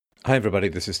Hi everybody,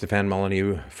 this is Stefan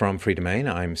Molyneux from Free Domain.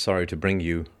 I'm sorry to bring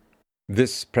you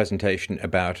this presentation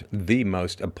about the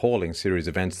most appalling series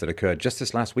of events that occurred just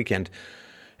this last weekend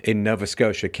in Nova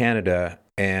Scotia, Canada.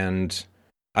 And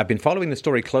I've been following the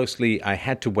story closely. I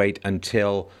had to wait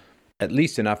until at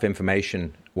least enough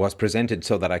information was presented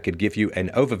so that I could give you an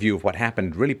overview of what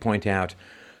happened, really point out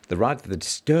the rather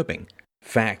disturbing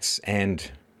facts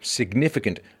and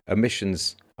significant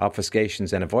omissions,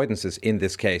 obfuscations, and avoidances in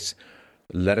this case.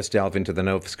 Let us delve into the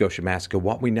Nova Scotia massacre,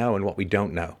 what we know and what we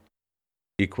don't know.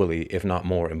 Equally, if not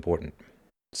more important.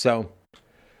 So,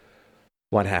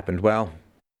 what happened? Well,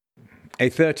 a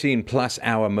 13-plus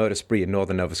hour murder spree in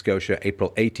northern Nova Scotia,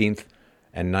 April 18th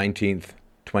and 19th,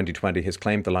 2020, has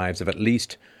claimed the lives of at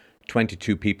least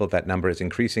 22 people. That number is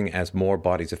increasing as more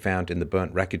bodies are found in the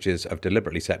burnt wreckages of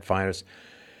deliberately set fires.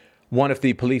 One of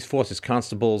the police force's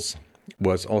constables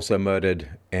was also murdered,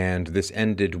 and this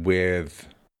ended with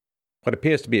what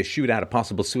appears to be a shootout, a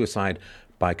possible suicide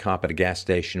by cop at a gas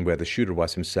station where the shooter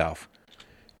was himself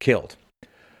killed.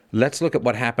 Let's look at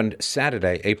what happened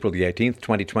Saturday, April the 18th,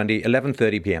 2020,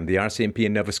 11:30 p.m. The RCMP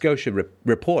in Nova Scotia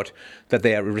report that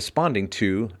they are responding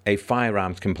to a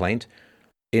firearms complaint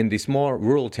in the small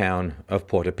rural town of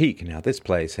Portapique. Now, this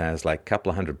place has like a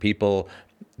couple of hundred people,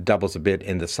 doubles a bit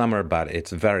in the summer, but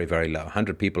it's very, very low.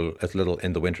 100 people as little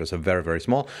in the winter, so very, very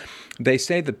small. They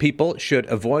say that people should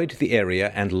avoid the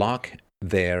area and lock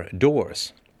their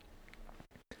doors.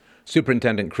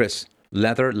 Superintendent Chris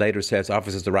Leather later says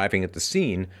officers arriving at the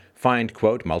scene find,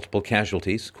 quote, multiple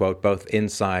casualties, quote, both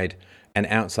inside and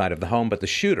outside of the home, but the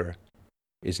shooter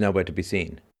is nowhere to be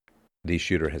seen. The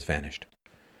shooter has vanished.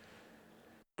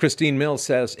 Christine Mills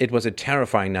says it was a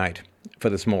terrifying night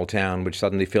for the small town, which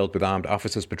suddenly filled with armed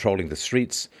officers patrolling the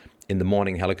streets. In the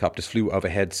morning, helicopters flew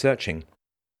overhead searching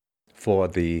for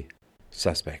the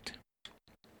suspect.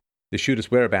 The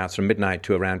shooter's whereabouts from midnight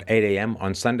to around 8 a.m.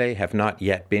 on Sunday have not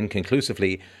yet been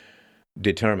conclusively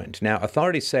determined. Now,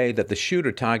 authorities say that the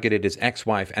shooter targeted his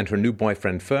ex-wife and her new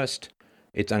boyfriend first.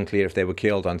 It's unclear if they were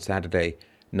killed on Saturday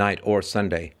night or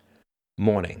Sunday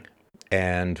morning.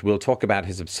 And we'll talk about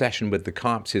his obsession with the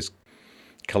cops, his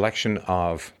collection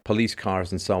of police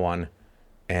cars and so on,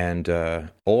 and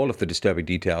all of the disturbing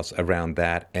details around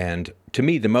that. And to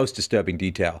me, the most disturbing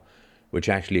detail, which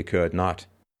actually occurred not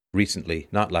recently,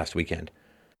 not last weekend,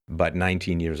 but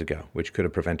 19 years ago, which could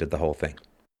have prevented the whole thing.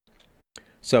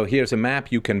 So here's a map.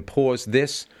 You can pause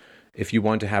this if you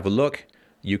want to have a look.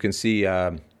 You can see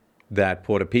that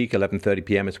Portapique, 11:30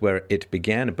 p.m. is where it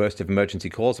began. A burst of emergency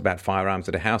calls about firearms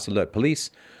at a house alert police.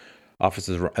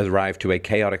 Officers arrived to a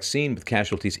chaotic scene with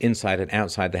casualties inside and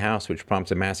outside the house, which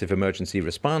prompts a massive emergency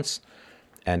response.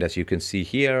 And as you can see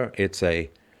here, it's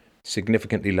a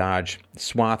significantly large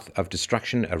swath of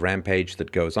destruction, a rampage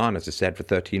that goes on, as I said, for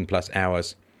 13 plus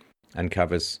hours and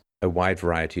covers a wide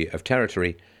variety of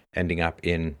territory, ending up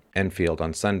in Enfield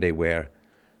on Sunday, where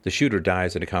the shooter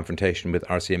dies in a confrontation with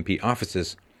RCMP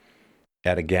officers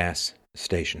at a gas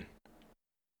station.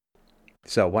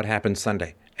 So what happened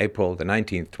Sunday, April the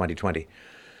 19th, 2020?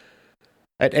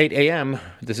 At 8 a.m.,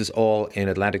 this is all in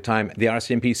Atlantic time, the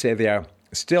RCMP say they are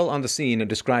still on the scene and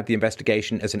describe the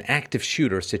investigation as an active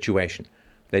shooter situation.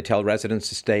 They tell residents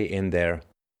to stay in their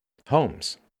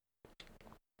homes.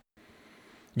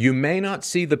 You may not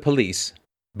see the police,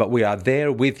 but we are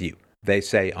there with you, they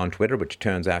say on Twitter, which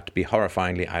turns out to be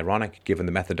horrifyingly ironic given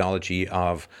the methodology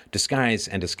of disguise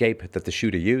and escape that the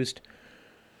shooter used.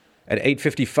 At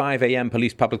 8:55 a.m.,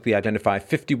 police publicly identify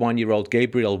 51-year-old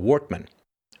Gabriel Wortman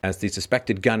as the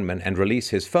suspected gunman and release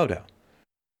his photo.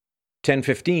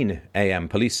 10:15 a.m.,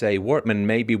 police say Wortman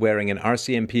may be wearing an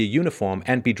RCMP uniform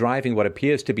and be driving what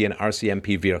appears to be an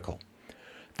RCMP vehicle.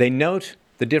 They note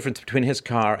the difference between his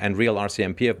car and real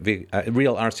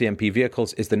RCMP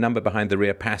vehicles is the number behind the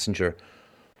rear passenger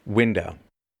window.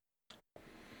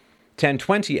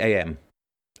 10:20 a.m.,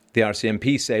 the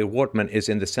RCMP say Wortman is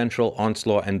in the central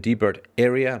Onslow and Debert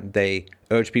area. They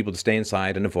urge people to stay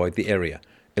inside and avoid the area.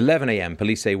 11 a.m.,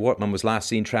 police say Wortman was last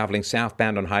seen traveling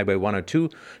southbound on Highway 102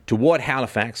 toward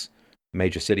Halifax,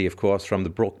 major city, of course, from the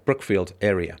Brookfield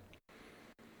area.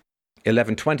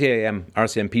 11:20 a.m.,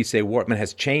 RCMP say Wortman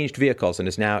has changed vehicles and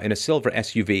is now in a silver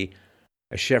SUV,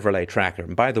 a Chevrolet Tracker.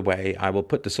 And by the way, I will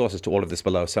put the sources to all of this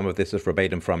below. Some of this is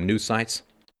verbatim from news sites.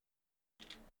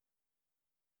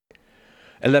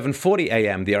 11:40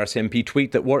 a.m., the RCMP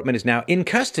tweet that Wortman is now in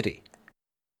custody.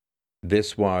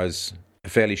 This was a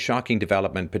fairly shocking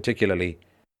development, particularly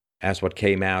as what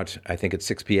came out, I think at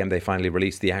 6 p.m. they finally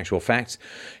released the actual facts.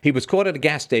 He was caught at a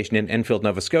gas station in Enfield,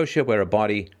 Nova Scotia, where a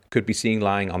body could be seen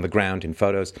lying on the ground in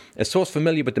photos. A source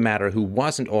familiar with the matter who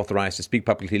wasn't authorized to speak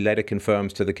publicly later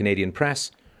confirms to the Canadian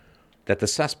press that the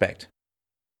suspect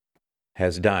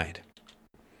has died.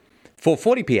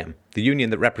 4:40 p.m., the union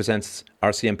that represents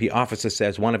RCMP officers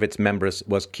says one of its members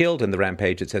was killed in the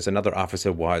rampage. It says another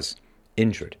officer was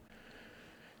injured.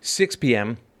 6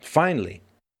 p.m., finally,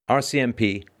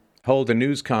 RCMP hold a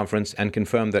news conference and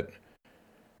confirm that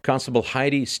Constable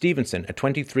Heidi Stevenson, a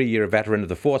 23-year veteran of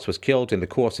the force, was killed in the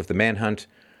course of the manhunt.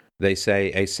 They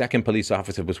say a second police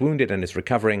officer was wounded and is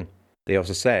recovering. They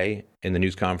also say in the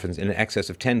news conference in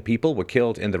excess of 10 people were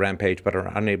killed in the rampage but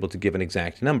are unable to give an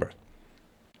exact number.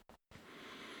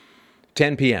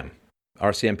 10 p.m.,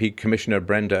 RCMP Commissioner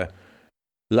Brenda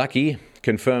Lucky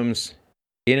confirms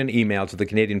in an email to the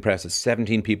Canadian press that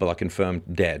 17 people are confirmed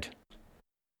dead.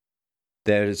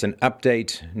 There's an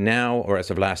update now, or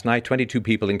as of last night, 22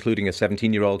 people, including a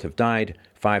 17-year-old, have died.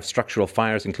 5 structural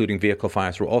fires, including vehicle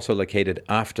fires, were also located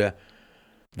after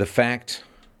the fact.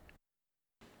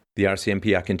 The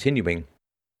RCMP are continuing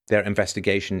their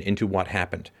investigation into what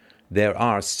happened. There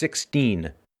are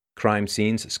 16 crime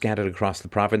scenes scattered across the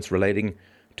province relating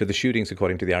to the shootings,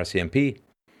 according to the RCMP.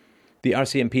 The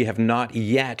RCMP have not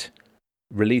yet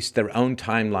released their own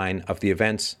timeline of the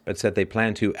events, but said they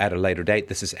plan to at a later date.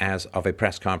 This is as of a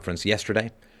press conference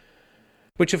yesterday,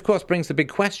 which of course brings the big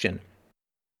question.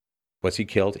 Was he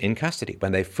killed in custody?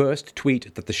 When they first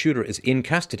tweet that the shooter is in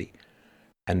custody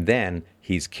and then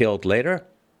he's killed later,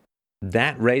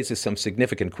 that raises some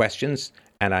significant questions,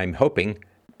 and I'm hoping,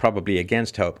 probably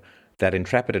against hope, that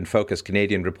intrepid and focused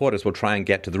Canadian reporters will try and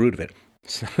get to the root of it.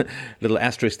 Little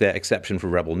asterisk there, exception for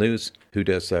Rebel News, who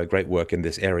does great work in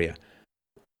this area.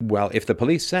 Well, if the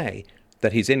police say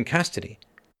that he's in custody,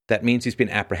 that means he's been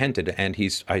apprehended and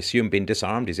he's, I assume, been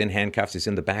disarmed. He's in handcuffs. He's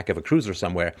in the back of a cruiser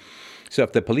somewhere. So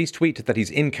if the police tweet that he's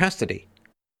in custody,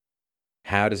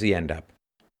 how does he end up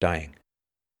dying?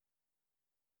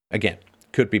 Again,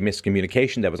 could be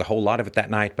miscommunication. There was a whole lot of it that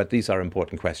night, but these are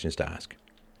important questions to ask.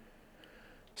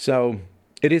 So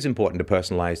it is important to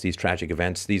personalize these tragic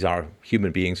events. These are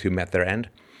human beings who met their end.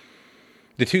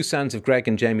 The 2 sons of Greg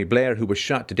and Jamie Blair, who were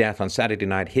shot to death on Saturday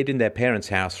night, hid in their parents'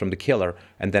 house from the killer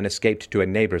and then escaped to a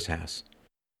neighbor's house.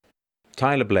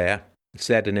 Tyler Blair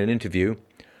said in an interview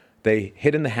they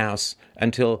hid in the house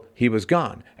until he was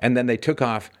gone, and then they took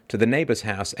off to the neighbor's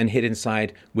house and hid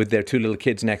inside with their 2 little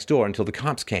kids next door until the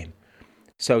cops came.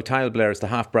 So Tyler Blair is the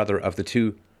half-brother of the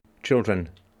 2 children,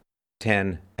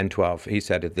 10 and 12. He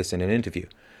said this in an interview.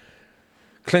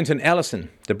 Clinton Ellison,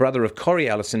 the brother of Corey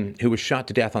Ellison, who was shot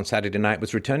to death on Saturday night,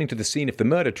 was returning to the scene of the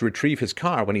murder to retrieve his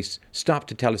car when he stopped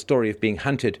to tell a story of being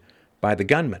hunted by the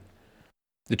gunman.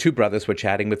 The 2 brothers were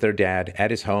chatting with their dad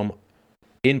at his home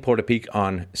in Portapique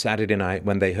on Saturday night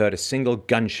when they heard a single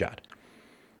gunshot.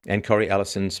 And Corey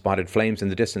Ellison spotted flames in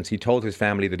the distance. He told his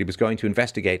family that he was going to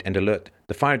investigate and alert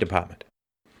the fire department.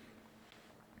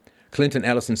 Clinton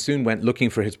Ellison soon went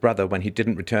looking for his brother when he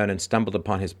didn't return and stumbled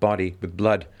upon his body with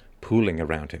blood pooling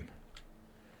around him.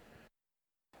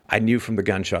 I knew from the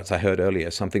gunshots I heard earlier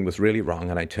something was really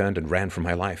wrong, and I turned and ran for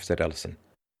my life, said Ellison.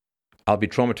 I'll be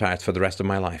traumatized for the rest of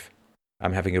my life.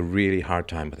 I'm having a really hard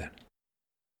time with it.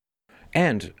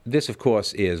 And this, of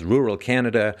course, is rural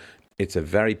Canada. It's a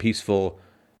very peaceful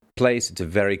place. It's a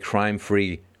very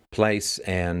crime-free place.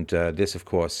 And this, of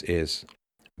course, is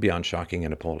beyond shocking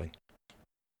and appalling.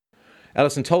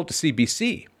 Ellison told the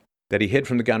CBC that he hid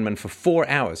from the gunman for 4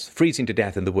 hours, freezing to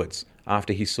death in the woods,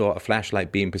 after he saw a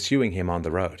flashlight beam pursuing him on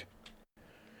the road.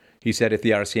 He said if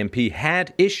the RCMP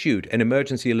had issued an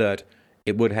emergency alert,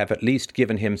 it would have at least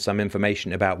given him some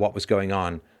information about what was going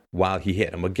on while he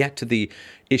hid. And we'll get to the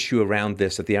issue around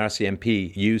this, that the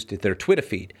RCMP used their Twitter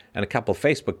feed and a couple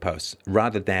Facebook posts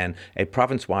rather than a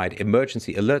province-wide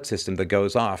emergency alert system that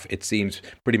goes off, it seems,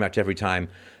 pretty much every time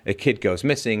a kid goes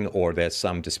missing or there's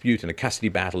some dispute in a custody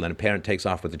battle and a parent takes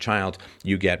off with a child.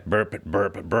 You get burp,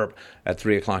 burp, burp at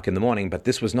 3 o'clock in the morning, but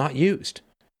this was not used.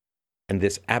 And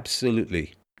this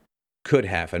absolutely could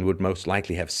have and would most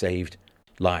likely have saved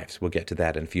lives. We'll get to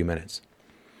that in a few minutes.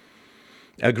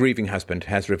 A grieving husband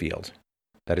has revealed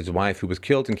that his wife, who was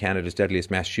killed in Canada's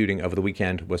deadliest mass shooting over the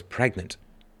weekend, was pregnant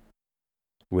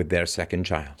with their second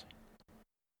child.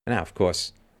 Now, of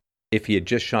course, if he had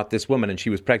just shot this woman and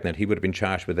she was pregnant, he would have been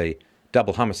charged with a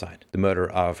double homicide, the murder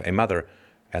of a mother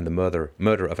and the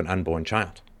murder of an unborn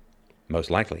child, most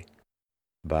likely.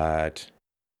 But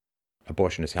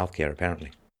abortion is healthcare,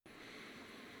 apparently.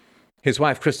 His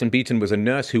wife, Kristen Beaton, was a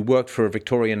nurse who worked for a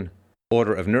Victorian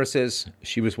Order of Nurses.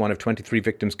 She was one of 23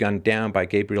 victims gunned down by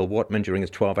Gabriel Wortman during his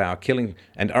 12-hour killing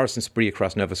and arson spree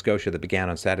across Nova Scotia that began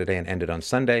on Saturday and ended on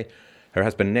Sunday. Her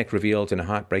husband, Nick, revealed in a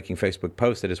heartbreaking Facebook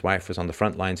post that his wife was on the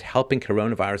front lines helping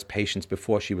coronavirus patients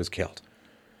before she was killed.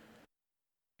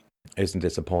 Isn't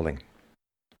this appalling?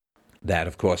 That,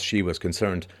 of course, she was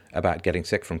concerned about getting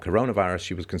sick from coronavirus.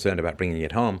 She was concerned about bringing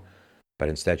it home, but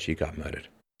instead she got murdered.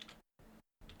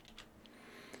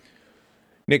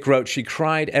 Nick wrote, she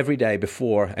cried every day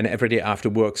before and every day after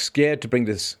work, scared to bring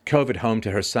this COVID home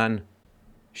to her son.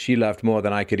 She loved more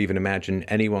than I could even imagine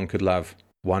anyone could love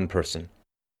one person.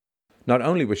 Not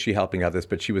only was she helping others,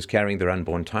 but she was carrying their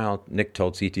unborn child. Nick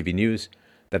told CTV News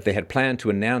that they had planned to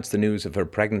announce the news of her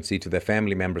pregnancy to their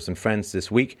family members and friends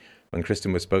this week when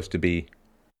Kristen was supposed to be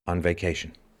on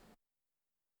vacation.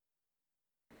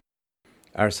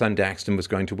 Our son Daxton was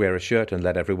going to wear a shirt and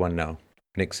let everyone know,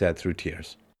 Nick said through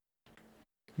tears.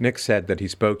 Nick said that he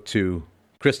spoke to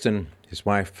Kristen, his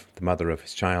wife, the mother of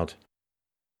his child,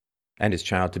 and his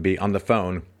child to be on the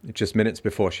phone just minutes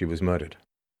before she was murdered.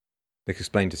 Nick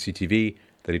explained to CTV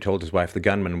that he told his wife the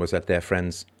gunman was at their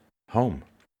friend's home.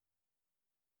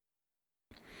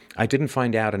 I didn't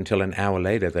find out until an hour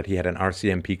later that he had an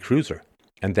RCMP cruiser,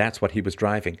 and that's what he was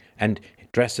driving, and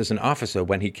dressed as an officer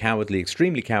when he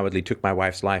extremely cowardly, took my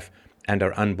wife's life and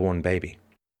our unborn baby.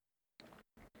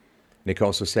 Nick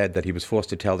also said that he was forced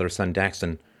to tell their son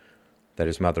Daxton that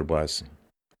his mother was,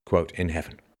 quote, in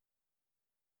heaven.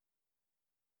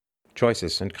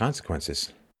 Choices and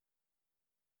consequences.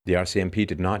 The RCMP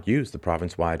did not use the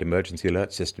province-wide emergency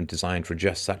alert system designed for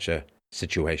just such a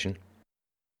situation.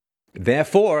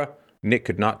 Therefore, Nick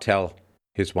could not tell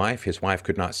his wife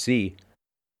could not see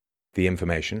the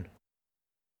information,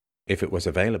 if it was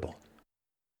available,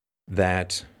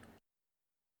 that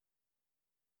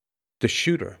the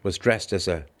shooter was dressed as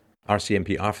a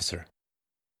RCMP officer.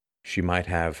 She might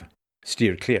have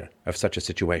steered clear of such a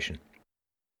situation.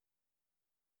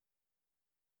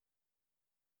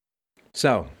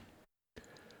 So,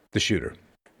 the shooter.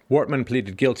 Wortman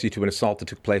pleaded guilty to an assault that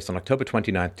took place on October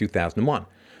 29, 2001.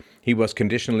 He was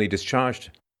conditionally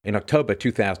discharged in October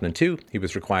 2002. He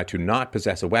was required to not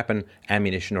possess a weapon,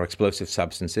 ammunition, or explosive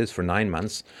substances for 9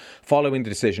 months following the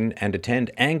decision and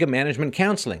attend anger management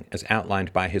counseling as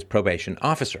outlined by his probation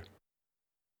officer.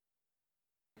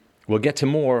 We'll get to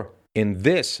more in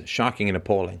this shocking and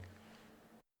appalling.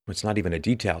 It's not even a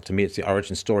detail. To me, it's the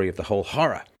origin story of the whole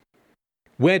horror.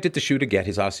 Where did the shooter get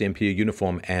his RCMP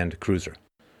uniform and cruiser?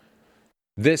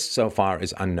 This, so far,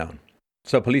 is unknown.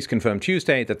 So police confirmed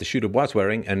Tuesday that the shooter was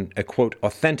wearing a, quote,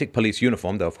 authentic police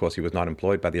uniform, though, of course, he was not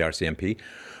employed by the RCMP.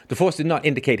 The force did not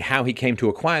indicate how he came to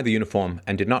acquire the uniform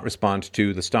and did not respond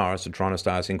to the Toronto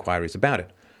Star's inquiries about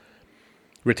it.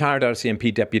 Retired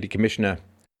RCMP Deputy Commissioner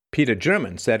Peter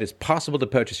German said it's possible to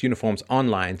purchase uniforms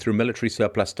online through military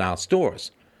surplus-style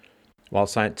stores. While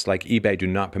sites like eBay do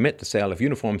not permit the sale of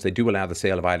uniforms, they do allow the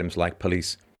sale of items like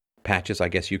police patches. I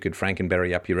guess you could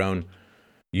Frankenberry up your own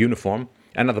uniform.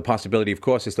 Another possibility, of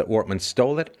course, is that Wortman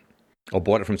stole it or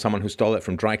bought it from someone who stole it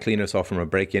from dry cleaners or from a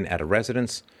break-in at a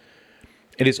residence.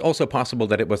 It is also possible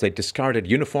that it was a discarded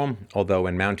uniform, although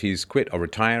when Mounties quit or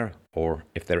retire, or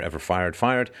if they're ever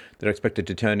fired, they're expected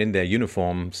to turn in their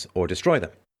uniforms or destroy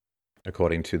them,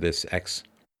 according to this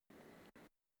ex-deputy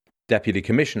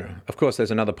commissioner. Of course,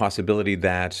 there's another possibility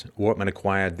that Wortman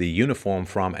acquired the uniform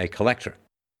from a collector.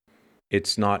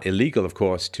 It's not illegal, of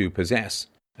course, to possess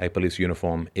a police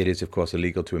uniform. It is, of course,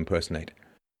 illegal to impersonate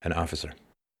an officer.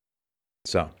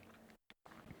 So,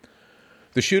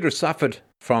 the shooter suffered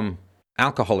from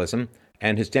alcoholism,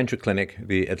 and his denture clinic,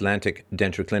 the Atlantic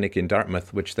Denture Clinic in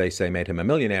Dartmouth, which they say made him a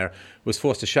millionaire, was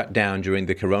forced to shut down during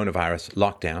the coronavirus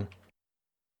lockdown.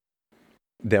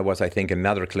 There was, I think,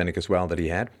 another clinic as well that he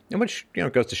had, and which,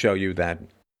 goes to show you that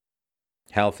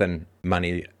health and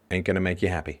money ain't going to make you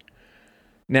happy.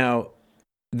 Now,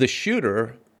 the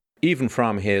shooter, even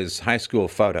from his high school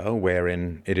photo,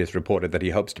 wherein it is reported that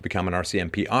he hopes to become an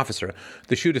RCMP officer,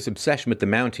 the shooter's obsession with the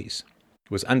Mounties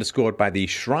was underscored by the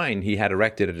shrine he had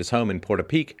erected at his home in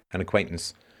Portapique, an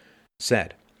acquaintance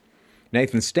said.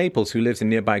 Nathan Staples, who lives in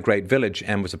nearby Great Village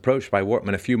and was approached by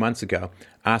Wortman a few months ago,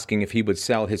 asking if he would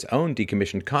sell his own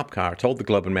decommissioned cop car, told the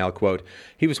Globe and Mail, quote,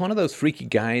 he was one of those freaky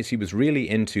guys, he was really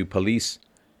into police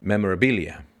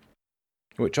memorabilia.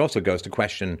 Which also goes to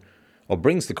question, or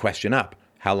brings the question up,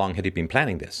 how long had he been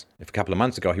planning this? If a couple of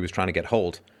months ago he was trying to get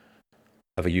hold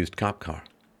of a used cop car.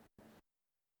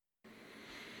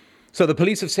 So the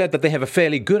police have said that they have a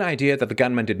fairly good idea that the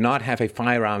gunman did not have a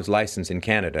firearms license in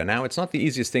Canada. Now, it's not the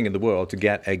easiest thing in the world to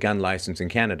get a gun license in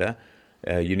Canada.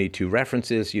 You need 2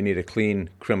 references. You need a clean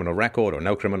criminal record, or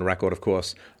no criminal record, of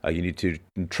course. You need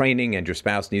training, and your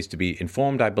spouse needs to be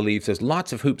informed, I believe. There's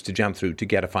lots of hoops to jump through to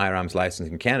get a firearms license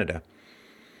in Canada.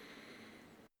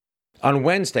 On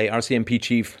Wednesday, RCMP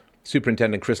Chief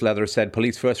Superintendent Chris Leather said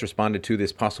police first responded to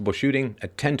this possible shooting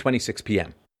at 10:26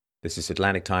 p.m. This is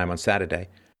Atlantic time on Saturday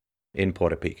in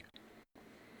Portapique.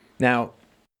 Now,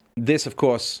 This, of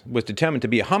course, was determined to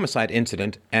be a homicide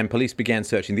incident, and police began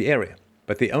searching the area.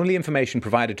 But the only information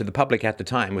provided to the public at the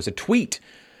time was a tweet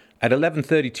at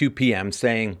 11:32 p.m.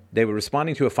 saying they were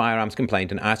responding to a firearms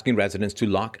complaint and asking residents to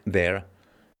lock their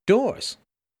doors.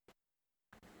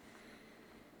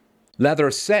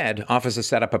 Leather said officers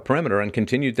set up a perimeter and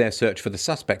continued their search for the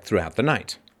suspect throughout the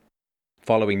night.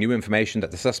 Following new information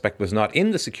that the suspect was not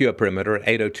in the secure perimeter at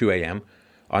 8:02 a.m.,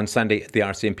 on Sunday, the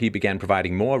RCMP began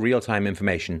providing more real-time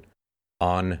information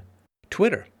on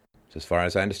Twitter. So as far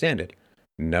as I understand it,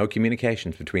 no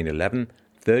communications between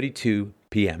 11:32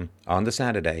 p.m. on the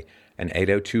Saturday and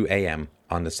 8:02 a.m.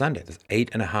 on the Sunday. There's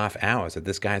 8.5 hours that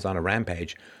this guy's on a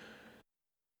rampage,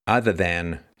 other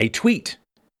than a tweet.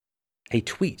 A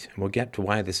tweet. We'll get to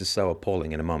why this is so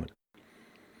appalling in a moment.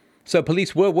 So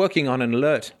police were working on an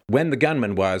alert when the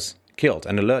gunman was killed,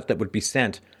 an alert that would be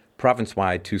sent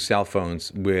province-wide to cell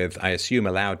phones with, I assume,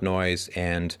 a loud noise,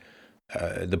 and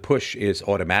the push is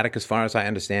automatic as far as I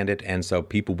understand it, and so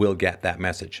people will get that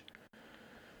message.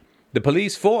 The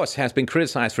police force has been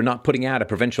criticized for not putting out a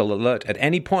provincial alert at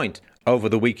any point over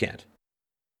the weekend.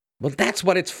 Well, that's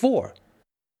what it's for.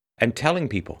 And telling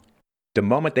people, the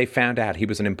moment they found out he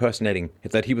was impersonating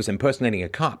a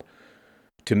cop,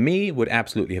 to me would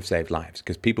absolutely have saved lives,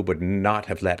 because people would not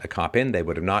have let a cop in. They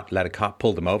would have not let a cop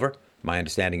pull them over. My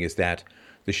understanding is that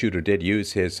the shooter did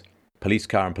use his police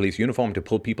car and police uniform to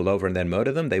pull people over and then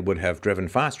murder them. They would have driven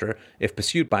faster. If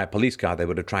pursued by a police car, they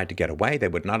would have tried to get away. They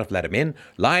would not have let him in.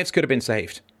 Lives could have been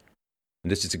saved.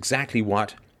 And this is exactly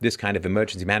what this kind of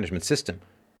emergency management system,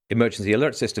 emergency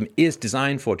alert system, is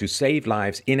designed for, to save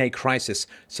lives in a crisis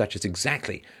such as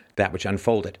exactly that which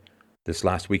unfolded this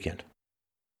last weekend.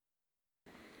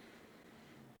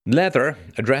 Leather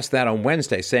addressed that on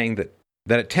Wednesday, saying that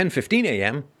at 10:15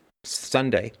 a.m.,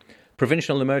 Sunday,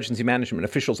 provincial emergency management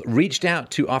officials reached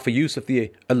out to offer use of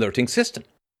the alerting system.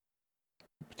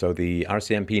 So the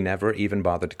RCMP never even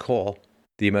bothered to call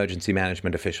the emergency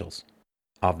management officials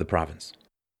of the province.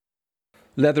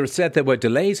 Leather said there were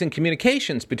delays in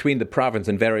communications between the province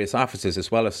and various offices,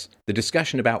 as well as the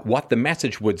discussion about what the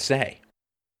message would say.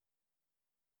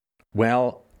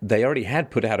 Well, they already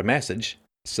had put out a message,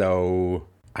 so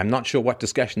I'm not sure what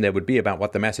discussion there would be about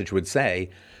what the message would say.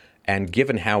 And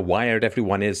given how wired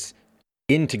everyone is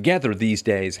in together these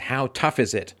days, how tough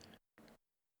is it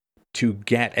to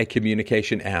get a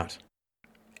communication out?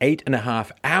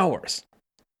 8.5 hours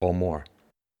or more.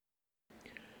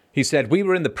 He said, "We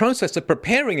were in the process of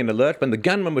preparing an alert when the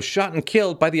gunman was shot and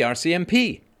killed by the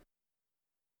RCMP."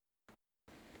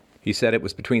 He said it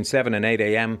was between 7 and 8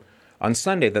 a.m. on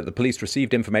Sunday that the police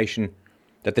received information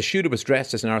that the shooter was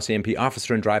dressed as an RCMP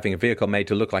officer and driving a vehicle made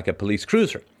to look like a police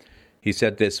cruiser. He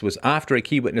said this was after a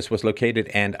key witness was located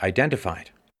and identified.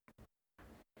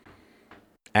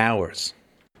 Hours.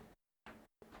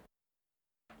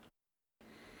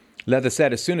 Leather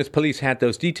said as soon as police had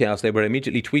those details, they were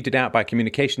immediately tweeted out by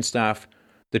communication staff.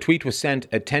 The tweet was sent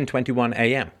at 10:21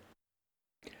 a.m.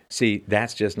 See,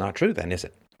 that's just not true then, is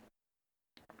it?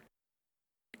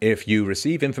 If you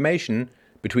receive information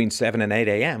between 7 and 8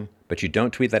 a.m., but you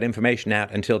don't tweet that information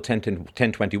out until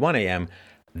 10:21 a.m.,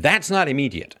 that's not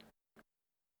immediate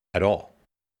at all.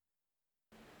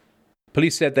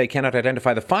 Police said they cannot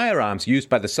identify the firearms used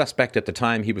by the suspect at the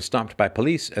time he was stopped by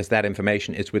police, as that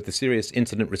information is with the Serious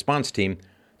Incident Response Team,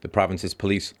 the province's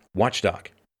police watchdog.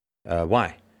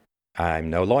 Why? I'm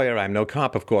no lawyer, I'm no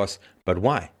cop, of course, but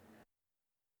why?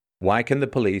 Why can the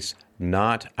police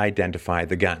not identify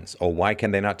the guns? Or why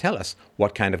can they not tell us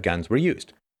what kind of guns were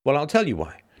used? Well, I'll tell you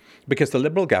why. Because the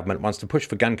Liberal government wants to push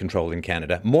for gun control in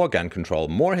Canada, more gun control,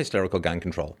 more hysterical gun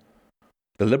control.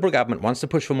 The Liberal government wants to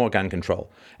push for more gun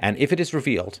control. And if it is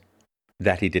revealed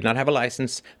that he did not have a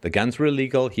license, the guns were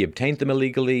illegal, he obtained them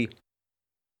illegally,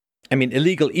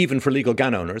 illegal even for legal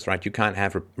gun owners, right? You can't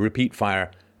have repeat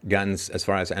fire guns, as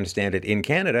far as I understand it, in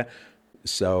Canada.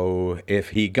 So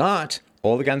if he got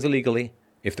all the guns illegally,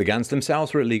 if the guns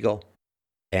themselves were illegal,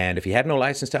 and if he had no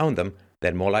license to own them,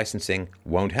 then more licensing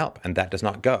won't help. And that does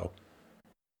not go.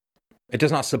 It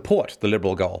does not support the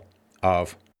Liberal goal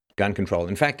of gun control.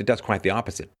 In fact, it does quite the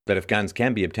opposite, that if guns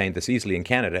can be obtained this easily in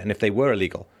Canada, and if they were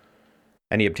illegal,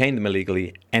 and he obtained them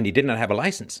illegally, and he did not have a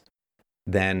license,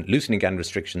 then loosening gun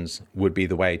restrictions would be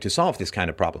the way to solve this kind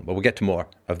of problem. But we'll get to more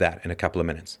of that in a couple of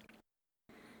minutes.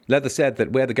 Leather said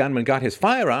that where the gunman got his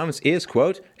firearms is,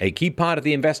 quote, a key part of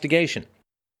the investigation.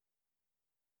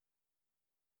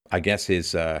 I guess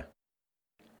his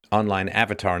online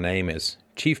avatar name is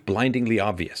Chief Blindingly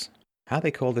Obvious. How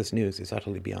they call this news is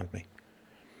utterly beyond me.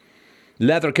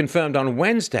 Leather confirmed on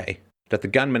Wednesday that the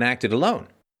gunman acted alone,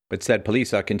 but said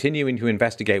police are continuing to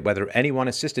investigate whether anyone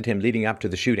assisted him leading up to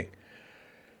the shooting.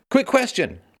 Quick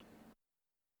question,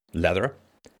 Leather.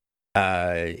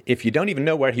 If you don't even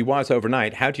know where he was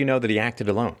overnight, how do you know that he acted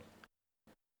alone?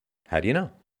 How do you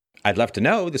know? I'd love to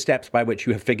know the steps by which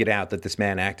you have figured out that this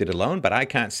man acted alone, but I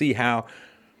can't see how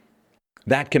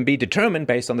that can be determined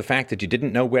based on the fact that you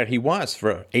didn't know where he was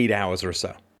for 8 hours or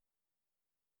so.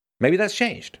 Maybe that's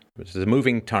changed, which is a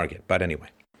moving target, but anyway.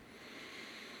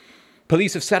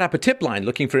 Police have set up a tip line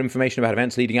looking for information about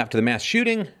events leading up to the mass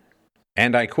shooting.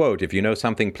 And I quote, "If you know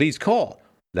something, please call.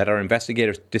 Let our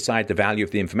investigators decide the value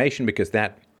of the information because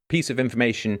that piece of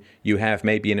information you have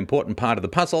may be an important part of the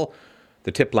puzzle."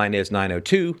 The tip line is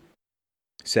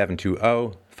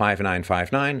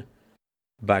 902-720-5959.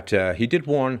 But he did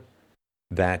warn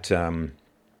that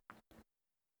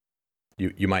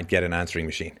you might get an answering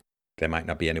machine. There might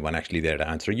not be anyone actually there to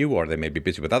answer you, or they may be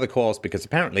busy with other calls because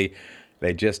apparently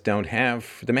they just don't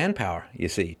have the manpower, you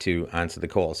see, to answer the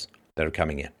calls that are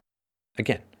coming in.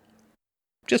 Again,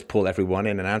 just pull everyone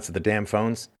in and answer the damn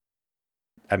phones.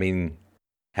 I mean,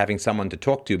 having someone to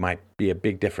talk to might be a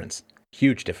big difference.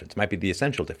 Huge difference. Might be the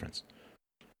essential difference.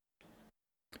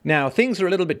 Now, things are a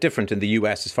little bit different in the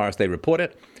US as far as they report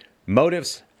it.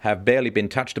 Motives have barely been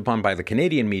touched upon by the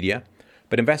Canadian media,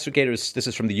 but investigators, this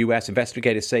is from the US,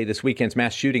 investigators say this weekend's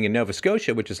mass shooting in Nova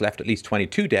Scotia, which has left at least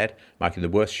 22 dead, marking the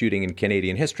worst shooting in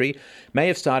Canadian history, may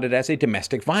have started as a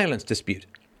domestic violence dispute.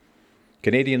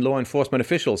 Canadian law enforcement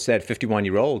officials said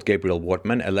 51-year-old Gabriel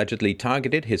Wortman allegedly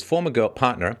targeted his former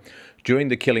partner during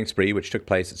the killing spree, which took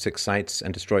place at 6 sites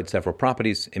and destroyed several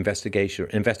properties.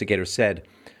 Investigators said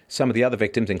some of the other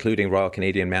victims, including Royal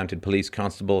Canadian Mounted Police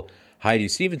Constable Heidi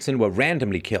Stevenson, were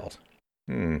randomly killed.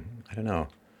 I don't know.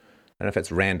 I don't know if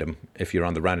it's random if you're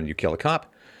on the run and you kill a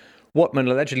cop.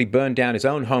 Wortman allegedly burned down his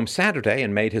own home Saturday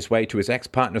and made his way to his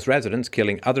ex-partner's residence,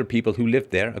 killing other people who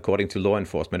lived there, according to law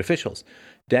enforcement officials.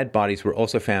 Dead bodies were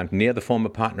also found near the former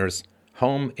partner's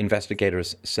home,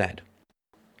 investigators said.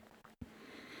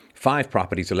 5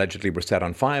 properties allegedly were set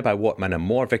on fire by Wortman, and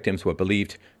more victims were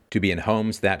believed to be in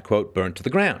homes that, quote, burnt to the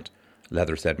ground,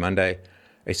 Leather said Monday.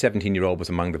 A 17-year-old was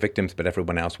among the victims, but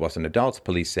everyone else was an adult,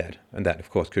 police said. And that, of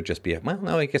course, could just be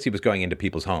I guess he was going into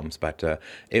people's homes, but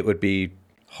it would be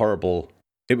horrible.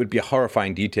 It would be a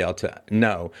horrifying detail to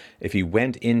know if he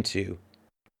went into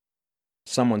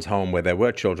someone's home where there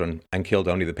were children and killed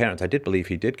only the parents. I did believe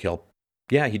he did kill.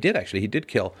 Yeah, he did actually. He did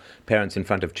kill parents in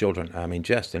front of children. I mean,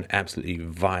 just an absolutely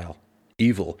vile,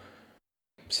 evil,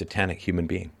 satanic human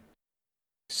being.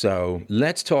 So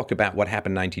let's talk about what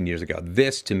happened 19 years ago.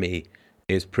 This, to me,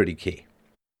 is pretty key.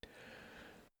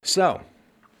 So,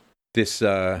 this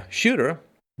shooter,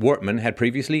 Wortman, had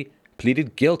previously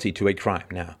pleaded guilty to a crime.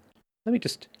 Now, let me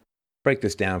just break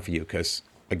this down for you because,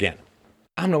 again,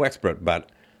 I'm no expert,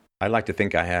 but I like to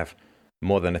think I have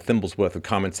more than a thimble's worth of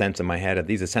common sense in my head, and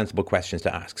these are sensible questions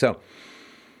to ask. So,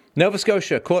 Nova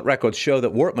Scotia court records show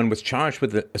that Wortman was charged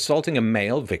with assaulting a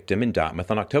male victim in Dartmouth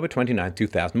on October 29,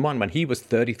 2001, when he was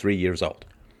 33 years old.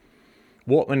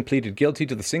 Wortman pleaded guilty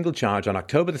to the single charge on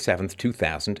October the 7th,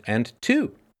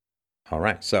 2002. All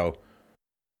right, so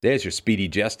there's your speedy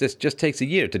justice. Just takes a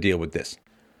year to deal with this.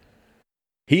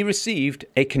 He received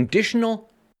a conditional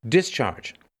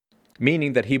discharge,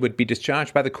 meaning that he would be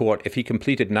discharged by the court if he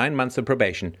completed 9 months of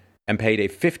probation and paid a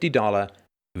 $50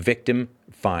 victim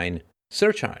fine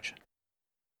surcharge.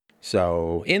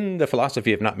 So, in the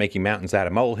philosophy of not making mountains out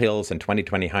of molehills and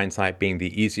 20/20 hindsight being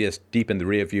the easiest deep in the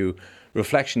rear view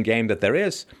reflection game that there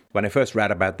is, when I first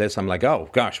read about this, I'm like, oh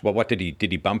gosh, well, what did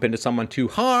he bump into someone too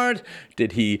hard?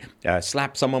 Did he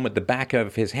slap someone with the back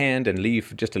of his hand and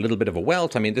leave just a little bit of a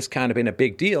welt? I mean, this kind of been a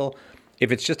big deal. If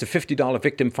it's just a $50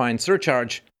 victim fine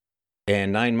surcharge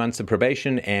and 9 months of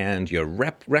probation and your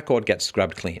record gets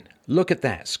scrubbed clean. Look at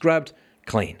that, scrubbed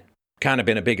clean. Kind of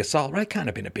been a big assault, right? Kind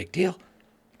of been a big deal.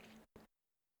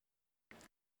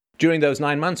 During those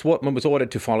 9 months, Wortman was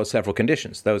ordered to follow several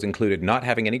conditions. Those included not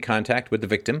having any contact with the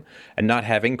victim and not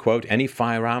having, quote, any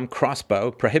firearm,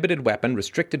 crossbow, prohibited weapon,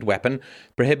 restricted weapon,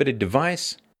 prohibited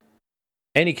device,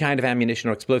 any kind of ammunition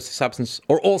or explosive substance,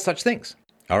 or all such things.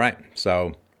 All right,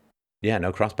 so, yeah,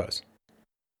 no crossbows.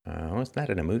 Wasn't that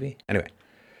in a movie? Anyway.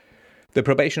 The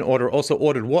probation order also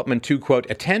ordered Wortman to, quote,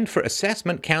 attend for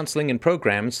assessment, counseling, and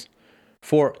programs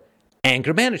for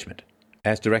anger management,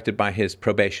 as directed by his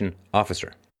probation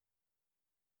officer.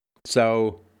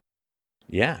 So,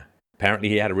 yeah, apparently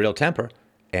he had a real temper,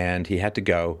 and he had to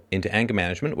go into anger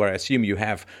management, where I assume you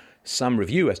have some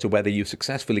review as to whether you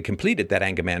successfully completed that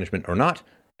anger management or not,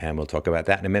 and we'll talk about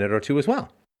that in a minute or two as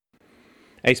well.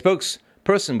 A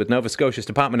spokesperson with Nova Scotia's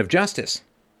Department of Justice,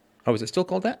 is it still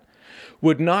called that?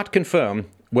 Would not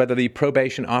confirm whether the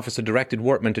probation officer directed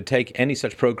Wortman to take any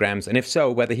such programs, and if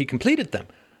so, whether he completed them.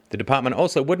 The department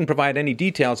also wouldn't provide any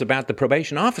details about the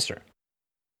probation officer.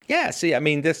 Yeah, see, I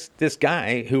mean, this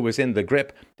guy who was in the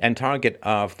grip and target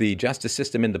of the justice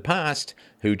system in the past,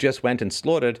 who just went and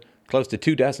slaughtered close to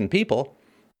 24 people,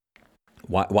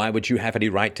 why would you have any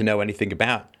right to know anything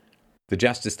about the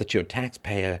justice that your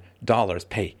taxpayer dollars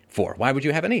pay for? Why would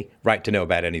you have any right to know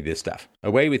about any of this stuff?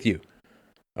 Away with you.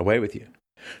 Away with you.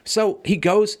 So he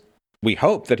goes, we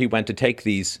hope that he went to take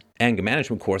these anger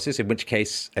management courses, in which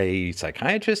case a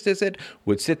psychiatrist,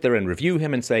 would sit there and review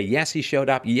him and say, yes, he showed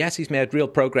up, yes, he's made real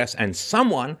progress, and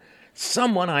someone,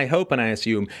 I hope and I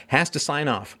assume, has to sign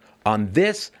off on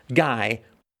this guy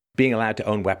being allowed to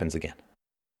own weapons again.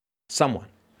 Someone,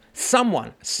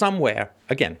 somewhere,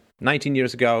 again, 19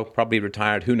 years ago, probably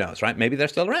retired, who knows, right? Maybe they're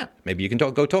still around. Maybe you can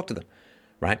go talk to them,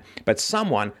 right? But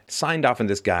someone signed off on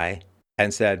this guy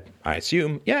and said, I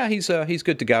assume, yeah, he's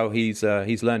good to go. He's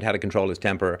learned how to control his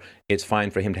temper. It's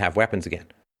fine for him to have weapons again.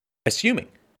 Assuming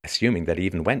that he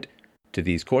even went to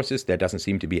these courses, there doesn't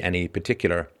seem to be any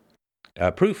particular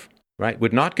proof, right?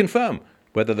 Would not confirm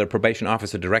whether the probation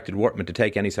officer directed Wortman to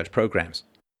take any such programs.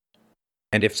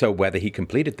 And if so, whether he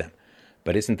completed them.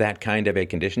 But isn't that kind of a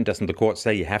condition? Doesn't the court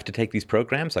say you have to take these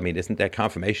programs? I mean, isn't there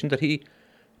confirmation that he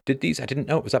did these? I didn't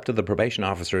know it was up to the probation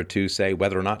officer to say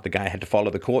whether or not the guy had to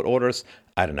follow the court orders.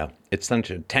 I don't know. It's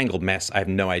such a tangled mess. I have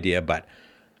no idea. But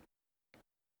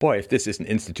boy, if this is an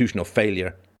institutional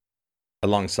failure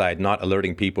alongside not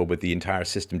alerting people with the entire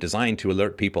system designed to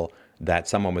alert people that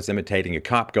someone was imitating a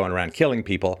cop going around killing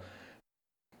people,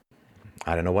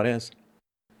 I don't know what is.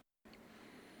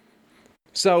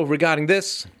 So regarding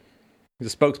this, the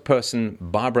spokesperson,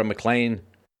 Barbara McLean,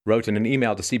 wrote in an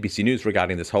email to CBC News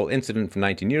regarding this whole incident from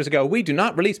 19 years ago, we do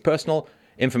not release personal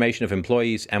information of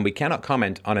employees and we cannot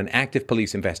comment on an active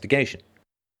police investigation.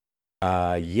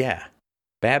 Yeah.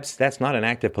 Babs, that's not an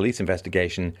active police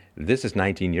investigation. This is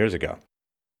 19 years ago.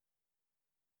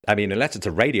 I mean, unless it's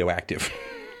a radioactive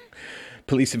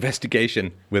police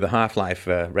investigation with a half-life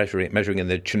measuring in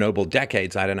the Chernobyl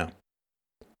decades, I don't know.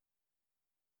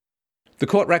 The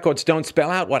court records don't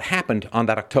spell out what happened on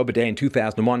that October day in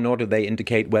 2001, nor do they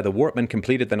indicate whether Wortman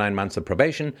completed the 9 months of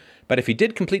probation. But if he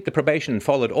did complete the probation and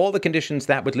followed all the conditions,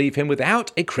 that would leave him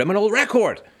without a criminal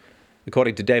record,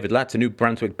 according to David Lutz, a New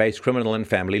Brunswick-based criminal and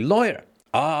family lawyer.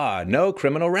 No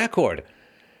criminal record.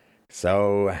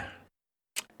 So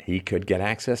he could get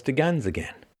access to guns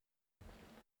again.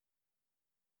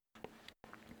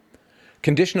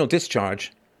 Conditional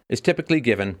discharge is typically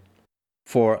given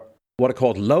for what are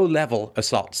called low-level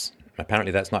assaults.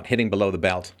 Apparently that's not hitting below the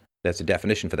belt. There's a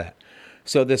definition for that.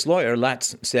 So this lawyer,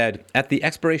 Lutz, said, at the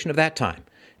expiration of that time,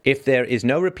 if there is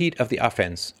no repeat of the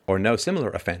offense, or no similar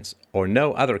offense, or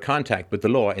no other contact with the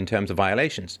law in terms of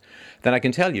violations, then I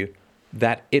can tell you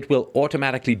that it will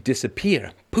automatically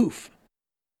disappear, poof,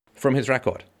 from his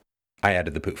record. I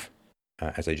added the poof,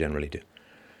 as I generally do.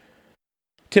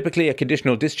 Typically, a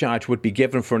conditional discharge would be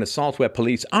given for an assault where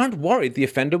police aren't worried the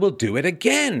offender will do it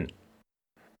again,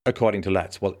 according to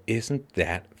Lutz. Well, isn't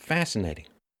that fascinating?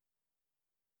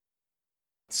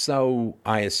 So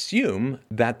I assume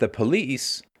that the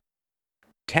police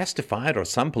testified, or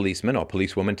some policeman or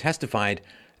policewoman testified,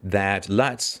 that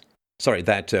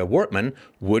Wortman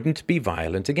wouldn't be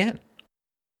violent again.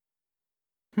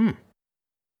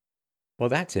 Well,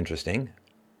 that's interesting.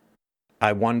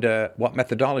 I wonder what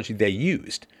methodology they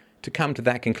used to come to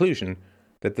that conclusion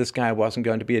that this guy wasn't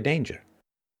going to be a danger.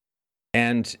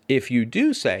 And if you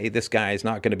do say this guy is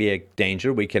not going to be a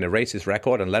danger, we can erase his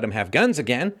record and let him have guns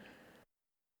again,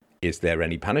 is there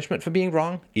any punishment for being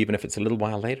wrong, even if it's a little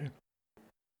while later?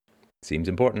 Seems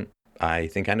important. I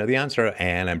think I know the answer,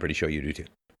 and I'm pretty sure you do too.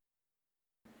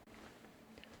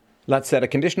 Lutz said a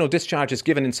conditional discharge is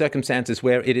given in circumstances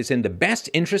where it is in the best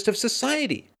interest of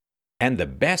society and the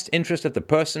best interest of the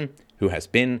person who has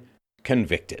been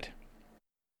convicted.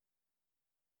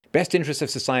 Best interest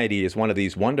of society is one of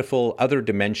these wonderful other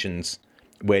dimensions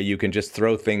where you can just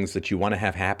throw things that you want to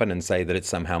have happen and say that it's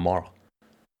somehow moral.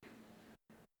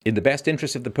 In the best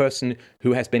interest of the person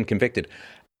who has been convicted.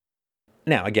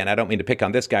 Now, again, I don't mean to pick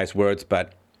on this guy's words,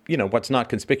 but, what's not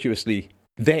conspicuously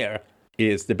there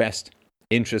is the best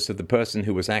interest of the person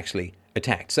who was actually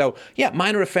attacked. So, yeah,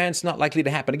 minor offense, not likely to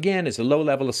happen again. It's a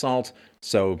low-level assault,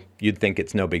 so you'd think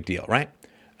it's no big deal, right?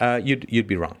 You'd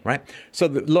be wrong, right? So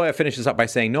the lawyer finishes up by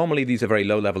saying, normally these are very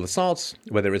low-level assaults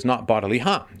where there is not bodily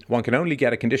harm. One can only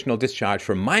get a conditional discharge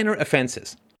for minor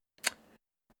offenses.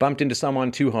 Bumped into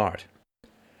someone too hard.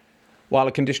 While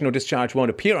a conditional discharge won't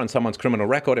appear on someone's criminal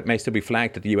record, it may still be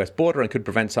flagged at the U.S. border and could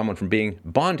prevent someone from being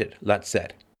bonded, Lutz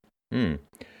said.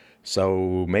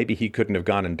 So maybe he couldn't have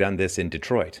gone and done this in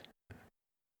Detroit.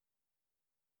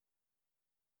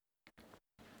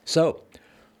 So,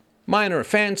 minor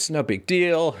offense, no big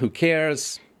deal, who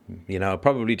cares?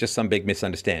 Probably just some big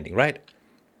misunderstanding, right?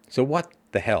 So what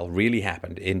the hell really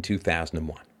happened in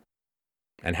 2001?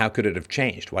 And how could it have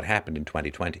changed what happened in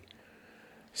 2020?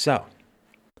 So,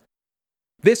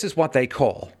 this is what they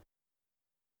call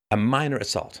a minor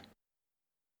assault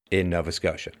in Nova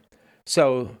Scotia.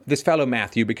 So this fellow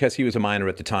Matthew, because he was a minor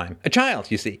at the time, a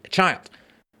child, you see, a child,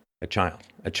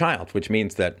 which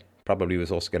means that probably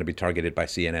was also going to be targeted by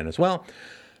CNN as well.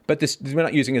 But we're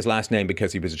not using his last name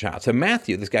because he was a child. So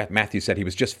this guy Matthew said he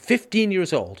was just 15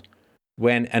 years old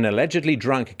when an allegedly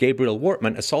drunk Gabriel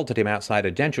Wortman assaulted him outside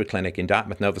a denture clinic in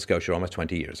Dartmouth, Nova Scotia almost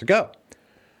 20 years ago.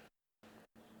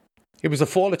 It was the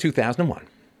fall of 2001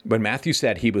 when Matthew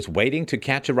said he was waiting to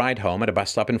catch a ride home at a bus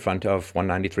stop in front of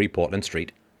 193 Portland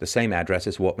Street, the same address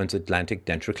as Wortman's Atlantic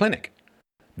Denture Clinic.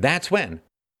 That's when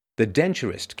the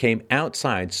denturist came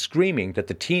outside screaming that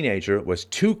the teenager was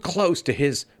too close to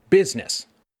his business.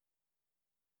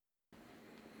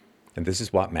 And this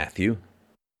is what Matthew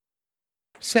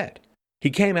said.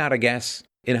 He came out, I guess,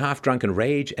 in half-drunken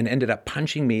rage and ended up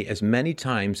punching me as many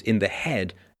times in the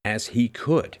head as he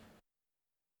could.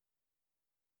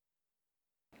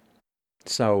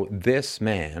 So this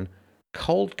man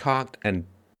cold-cocked and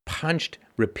punched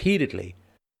repeatedly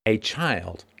a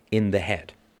child in the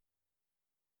head.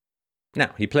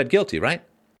 Now, he pled guilty, right?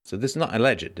 So this is not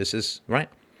alleged. This is, right?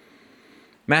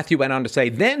 Matthew went on to say,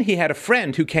 then he had a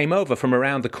friend who came over from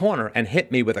around the corner and hit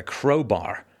me with a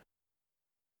crowbar.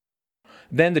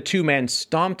 Then the two men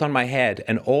stomped on my head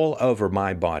and all over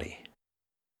my body.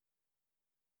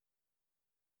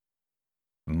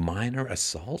 Minor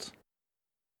assault?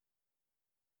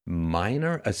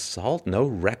 Minor assault? No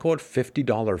record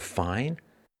 $50 fine?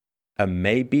 A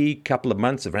maybe couple of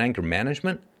months of anger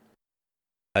management?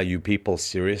 Are you people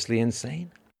seriously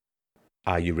insane?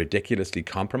 Are you ridiculously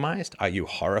compromised? Are you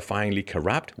horrifyingly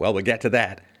corrupt? Well, we'll get to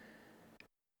that.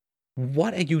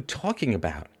 What are you talking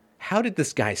about? How did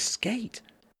this guy skate?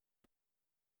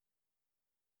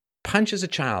 Punches a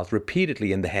child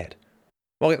repeatedly in the head.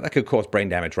 Well, that could cause brain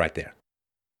damage right there.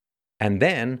 And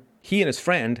then he and his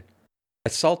friend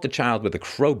assault the child with a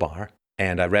crowbar.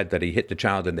 And I read that he hit the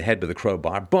child in the head with a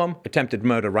crowbar. Boom, attempted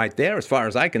murder right there, as far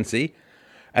as I can see.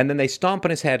 And then they stomp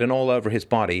on his head and all over his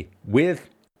body with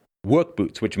work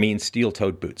boots, which means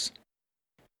steel-toed boots.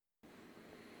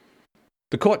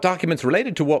 The court documents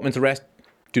related to Wortman's arrest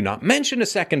do not mention a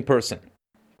second person.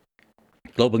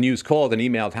 Global News called and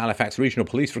emailed Halifax Regional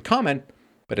Police for comment,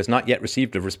 but has not yet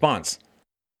received a response.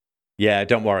 Yeah,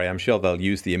 don't worry, I'm sure they'll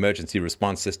use the emergency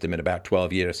response system in about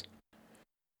 12 years.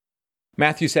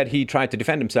 Matthew said he tried to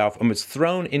defend himself and was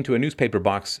thrown into a newspaper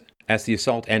box as the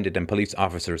assault ended and police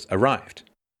officers arrived.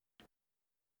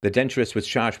 The denturist was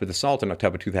charged with assault in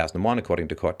October 2001, according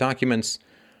to court documents.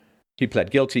 He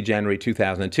pled guilty January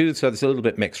 2002, so it's a little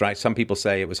bit mixed, right? Some people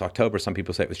say it was October, some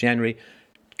people say it was January.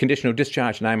 Conditional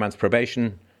discharge, 9 months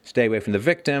probation, stay away from the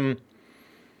victim.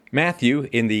 Matthew,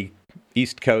 in the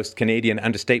East Coast Canadian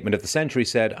understatement of the century,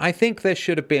 said, I think there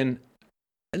should have been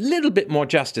a little bit more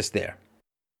justice there.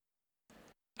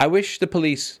 I wish the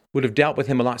police would have dealt with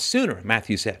him a lot sooner,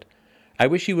 Matthew said. I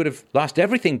wish he would have lost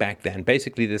everything back then.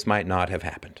 Basically, this might not have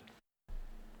happened.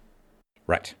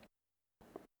 Right.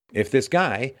 If this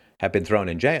guy had been thrown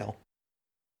in jail,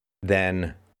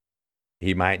 then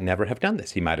he might never have done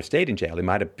this. He might have stayed in jail. He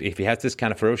might have, if he has this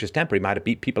kind of ferocious temper, he might have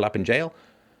beat people up in jail.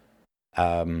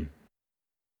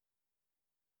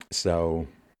 So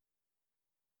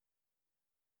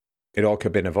it all could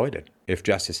have been avoided if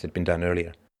justice had been done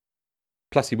earlier.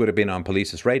 Plus, he would have been on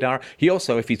police's radar. He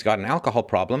also, if he's got an alcohol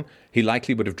problem, he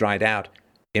likely would have dried out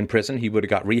in prison. He would have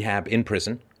got rehab in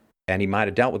prison. And he might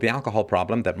have dealt with the alcohol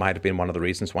problem. That might have been one of the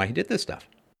reasons why he did this stuff.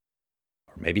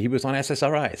 Or maybe he was on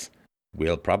SSRIs.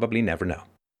 We'll probably never know.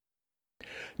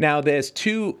 Now, there's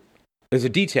a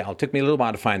detail. It took me a little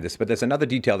while to find this, but there's another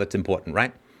detail that's important,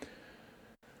 right?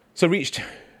 So reached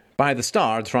by the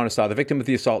Toronto Star, the victim of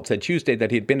the assault said Tuesday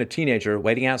that he had been a teenager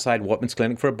waiting outside Wortman's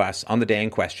clinic for a bus on the day in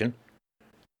question.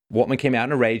 Wortman came out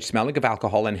in a rage, smelling of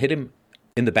alcohol, and hit him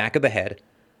in the back of the head.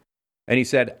 And he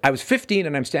said, I was 15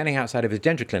 and I'm standing outside of his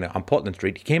denture clinic on Portland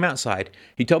Street. He came outside,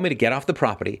 he told me to get off the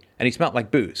property, and he smelled like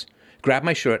booze, grabbed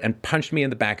my shirt and punched me in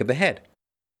the back of the head.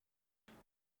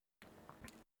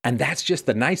 And that's just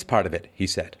the nice part of it, he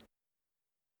said.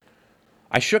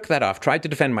 I shook that off, tried to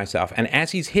defend myself, and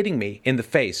as he's hitting me in the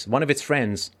face, one of his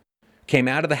friends came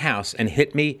out of the house and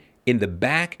hit me in the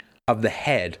back of the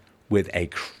head with a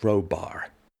crowbar.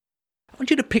 I want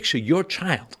you to picture your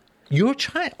child,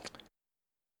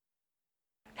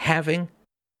 having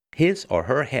his or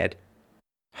her head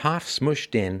half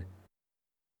smushed in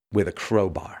with a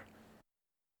crowbar.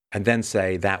 and then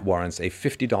say that warrants a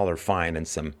 $50 fine and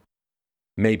some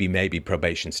maybe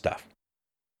probation stuff.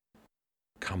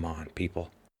 Come on,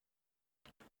 people.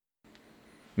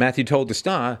 Matthew told the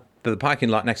Star that the parking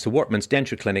lot next to Wortman's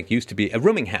denture clinic used to be a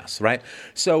rooming house, right?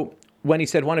 So when he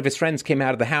said one of his friends came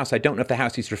out of the house, I don't know if the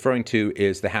house he's referring to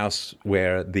is the house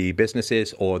where the business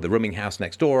is or the rooming house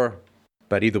next door.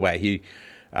 But either way, he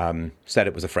said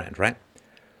it was a friend, right?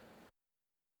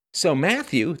 So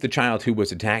Matthew, the child who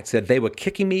was attacked, said they were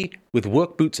kicking me with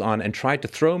work boots on and tried to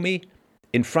throw me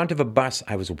in front of a bus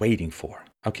I was waiting for.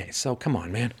 Okay, so come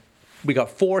on, man. We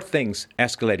got 4 things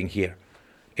escalating here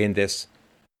in this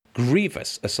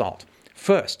grievous assault.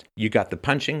 First, you got the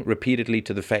punching repeatedly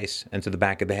to the face and to the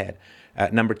back of the head.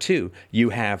 Number 2, you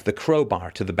have the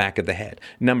crowbar to the back of the head.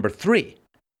 Number 3,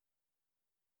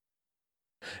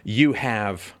 you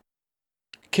have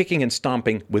kicking and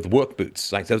stomping with work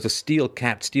boots. Like those are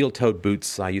steel-capped, steel-toed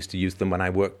boots. I used to use them when I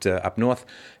worked up north.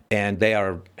 And they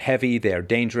are heavy, they are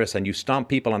dangerous, and you stomp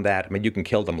people on that. I mean, you can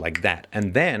kill them like that.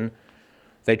 And then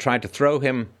they tried to throw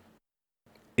him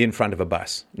in front of a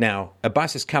bus. Now, a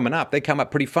bus is coming up. They come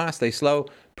up pretty fast. They slow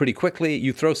pretty quickly.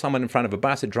 You throw someone in front of a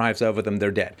bus, it drives over them,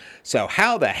 they're dead. So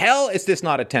how the hell is this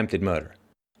not attempted murder?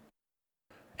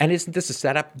 And isn't this a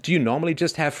setup? Do you normally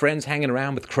just have friends hanging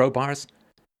around with crowbars?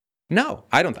 No,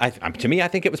 I don't. To me, I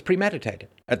think it was premeditated.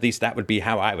 At least that would be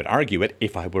how I would argue it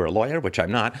if I were a lawyer, which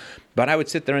I'm not. But I would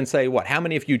sit there and say, what, how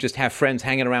many of you just have friends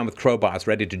hanging around with crowbars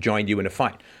ready to join you in a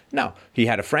fight? No, he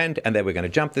had a friend and they were going to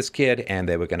jump this kid and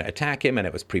they were going to attack him and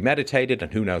it was premeditated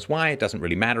and who knows why. It doesn't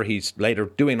really matter. He's later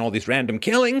doing all these random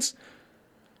killings.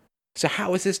 So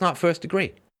how is this not first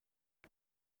degree?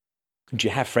 Do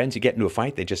you have friends you get into a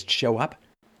fight, they just show up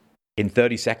in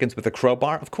 30 seconds with a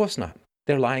crowbar? Of course not.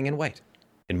 They're lying in wait.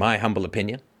 In my humble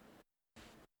opinion.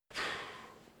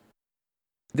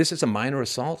 This is a minor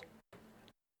assault?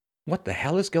 What the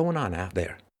hell is going on out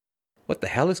there? What the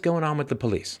hell is going on with the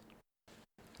police?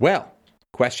 Well,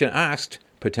 question asked,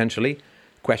 potentially,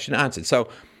 question answered. So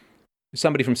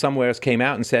somebody from somewhere else came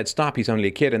out and said, stop, he's only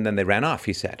a kid, and then they ran off,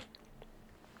 he said.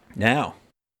 Now,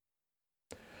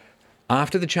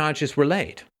 after the charges were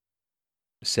laid,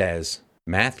 says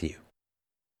Matthew,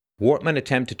 Wortman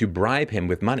attempted to bribe him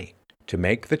with money to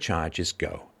make the charges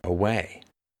go away.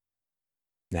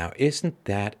 Now, isn't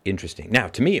that interesting? Now,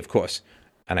 to me, of course,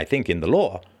 and I think in the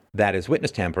law, that is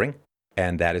witness tampering,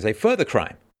 and that is a further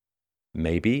crime.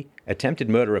 Maybe attempted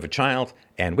murder of a child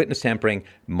and witness tampering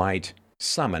might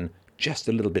summon just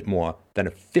a little bit more than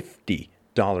a $50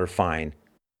 fine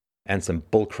and some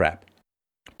bullcrap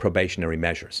probationary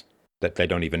measures that they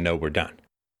don't even know were done.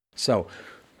 So,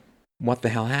 what the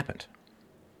hell happened?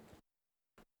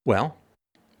 Well,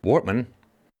 Wortman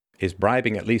is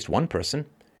bribing at least one person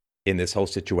in this whole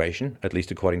situation, at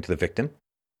least according to the victim.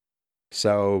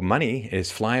 So money is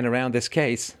flying around this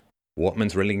case.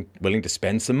 Wortman's willing to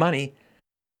spend some money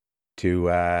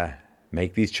to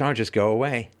make these charges go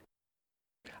away.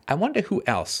 I wonder who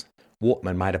else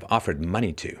Wortman might have offered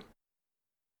money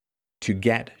to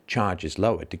get charges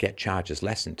lowered, to get charges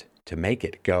lessened, to make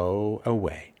it go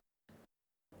away.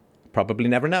 Probably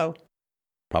never know.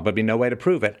 Probably no way to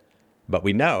prove it. But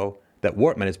we know that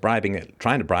Wortman is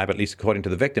trying to bribe, at least according to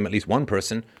the victim, at least one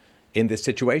person in this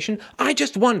situation. I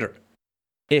just wonder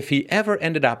if he ever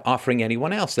ended up offering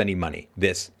anyone else any money,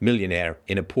 this millionaire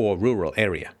in a poor rural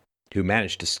area who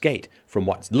managed to skate from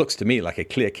what looks to me like a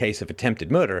clear case of attempted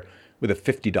murder with a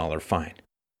 $50 fine.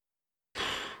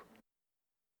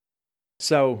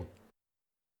 So,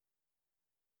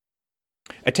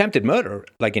 attempted murder,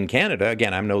 like in Canada,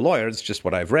 again, I'm no lawyer, it's just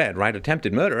what I've read, right?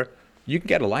 Attempted murder, you can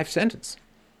get a life sentence.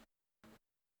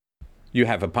 You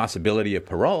have a possibility of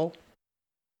parole.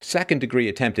 Second-degree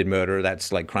attempted murder,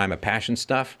 that's like crime of passion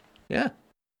stuff. Yeah,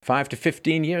 5 to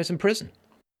 15 years in prison.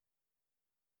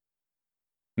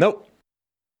 Nope.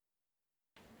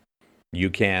 You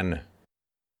can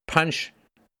punch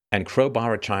and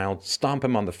crowbar a child, stomp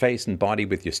him on the face and body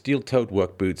with your steel-toed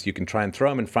work boots. You can try and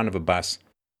throw him in front of a bus,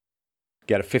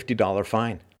 get a $50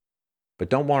 fine. But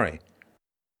don't worry.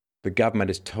 The government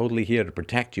is totally here to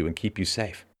protect you and keep you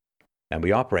safe. And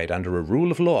we operate under a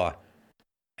rule of law.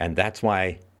 And that's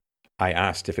why I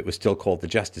asked if it was still called the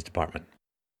Justice Department.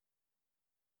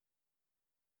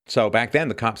 So back then,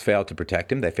 the cops failed to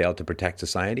protect him. They failed to protect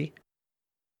society.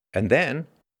 And then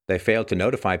they failed to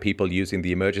notify people using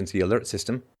the emergency alert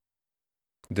system.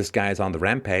 This guy is on the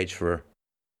rampage for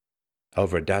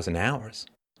over a dozen hours.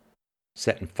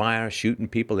 Setting fire, shooting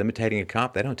people, imitating a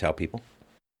cop. They don't tell people.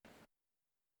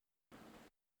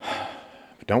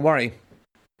 But don't worry.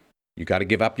 You got to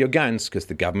give up your guns because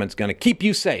the government's going to keep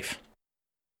you safe.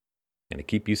 Going to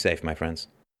keep you safe, my friends.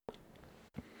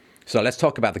 So let's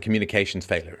talk about the communications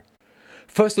failure.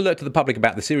 First alert to the public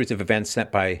about the series of events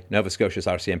sent by Nova Scotia's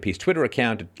RCMP's Twitter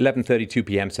account at 11:32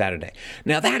 p.m. Saturday.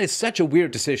 Now, that is such a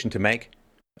weird decision to make.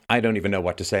 I don't even know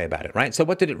what to say about it, right? So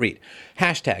what did it read?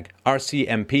 Hashtag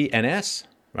RCMPNS,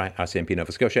 right, RCMP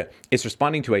Nova Scotia, is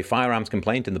responding to a firearms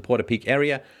complaint in the Portapique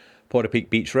area, Portapique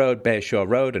Beach Road, Bear Shore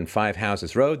Road, and Five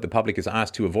Houses Road. The public is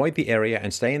asked to avoid the area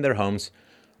and stay in their homes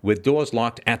with doors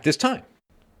locked at this time.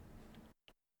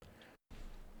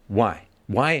 Why?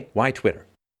 Why Twitter?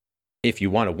 If you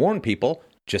want to warn people,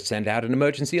 just send out an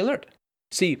emergency alert.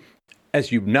 See, as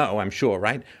you know, I'm sure,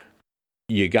 right?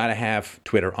 You got to have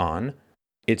Twitter on.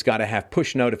 It's got to have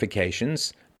push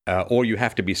notifications, or you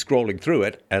have to be scrolling through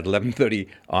it at 11:30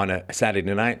 on a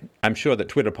Saturday night. I'm sure that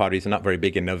Twitter parties are not very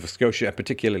big in Nova Scotia,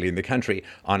 particularly in the country,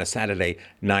 on a Saturday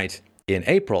night in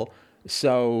April.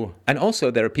 So, and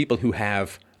also there are people who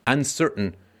have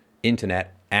uncertain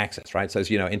internet access, right? So as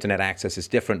you know, internet access is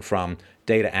different from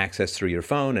data access through your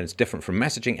phone, and it's different from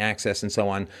messaging access and so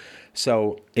on.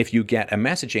 So if you get a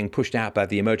messaging pushed out by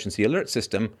the emergency alert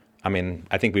system, I mean,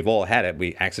 I think we've all had it.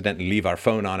 We accidentally leave our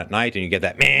phone on at night and you get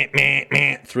that meh, meh,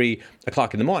 meh, 3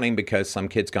 o'clock in the morning because some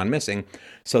kid's gone missing.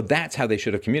 So that's how they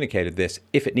should have communicated this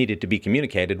if it needed to be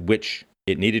communicated, which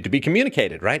it needed to be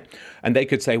communicated, right? And they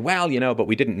could say, well, you know, but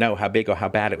we didn't know how big or how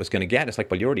bad it was going to get. It's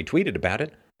like, well, you already tweeted about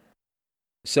it.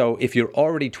 So if you're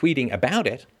already tweeting about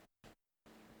it,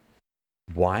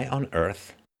 why on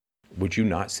earth would you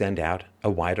not send out a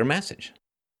wider message?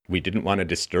 We didn't want to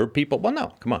disturb people? Well,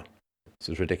 no, come on. This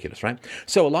is ridiculous, right?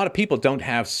 So a lot of people don't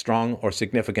have strong or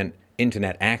significant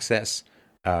internet access.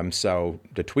 So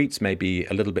the tweets may be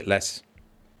a little bit less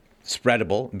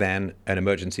spreadable than an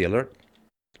emergency alert.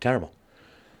 Terrible.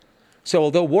 So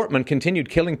although Wortman continued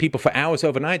killing people for hours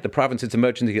overnight, the province's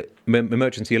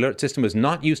emergency alert system was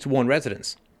not used to warn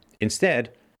residents.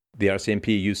 Instead, the RCMP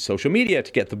used social media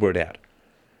to get the word out.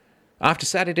 After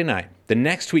Saturday night, the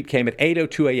next tweet came at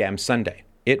 8:02 a.m. Sunday.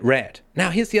 It read, now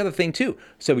here's the other thing too.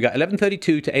 So we got 11:32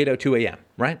 to 8:02 a.m.,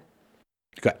 right?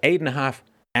 We got 8.5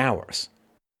 hours.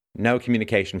 No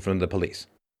communication from the police.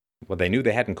 Well, they knew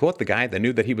they hadn't caught the guy. They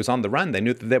knew that he was on the run. They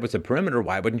knew that there was a perimeter.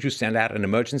 Why wouldn't you send out an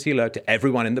emergency alert to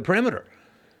everyone in the perimeter?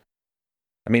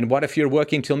 I mean, what if you're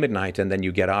working till midnight and then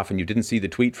you get off and you didn't see the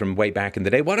tweet from way back in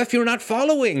the day? What if you're not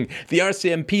following the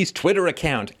RCMP's Twitter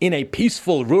account in a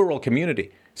peaceful rural community?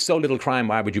 So little crime,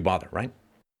 why would you bother, right?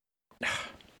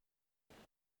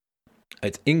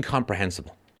 It's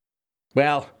incomprehensible.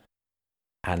 Well,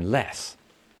 unless,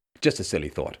 just a silly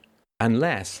thought,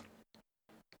 unless,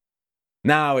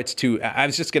 now it's too, I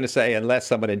was just going to say, unless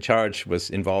someone in charge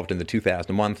was involved in the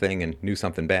 2001 thing and knew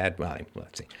something bad. Well,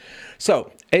 let's see.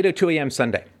 So, 8:02 a.m.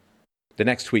 Sunday, the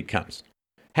next tweet comes.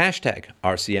 Hashtag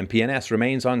RCMPNS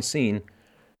remains on scene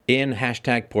in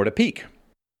hashtag Portapique.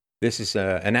 This is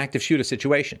an active shooter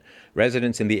situation.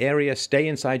 Residents in the area, stay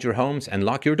inside your homes and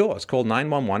lock your doors. Call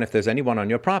 911 if there's anyone on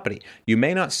your property. You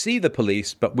may not see the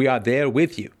police, but we are there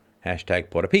with you. Hashtag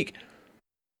Portapique.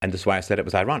 And that's why I said it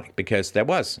was ironic, because there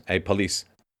was a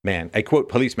policeman, a quote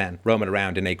policeman, roaming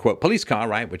around in a quote police car,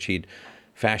 right, which he'd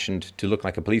fashioned to look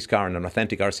like a police car in an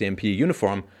authentic RCMP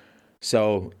uniform.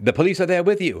 So the police are there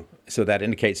with you. So that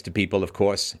indicates to people, of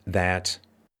course, that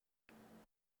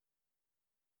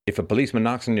if a policeman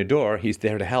knocks on your door, he's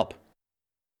there to help.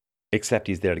 Except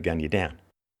he's there to gun you down.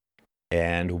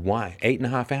 And why?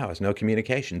 8.5 hours, no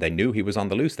communication. They knew he was on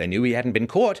the loose. They knew he hadn't been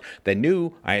caught. They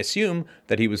knew, I assume,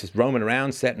 that he was roaming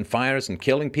around, setting fires and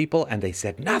killing people, and they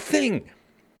said nothing.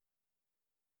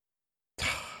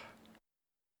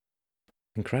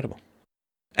 Incredible.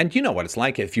 And you know what it's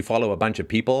like if you follow a bunch of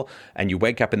people and you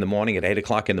wake up in the morning at 8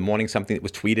 o'clock in the morning, something that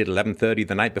was tweeted 11:30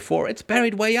 the night before, it's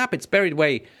buried way up. It's buried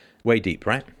way deep,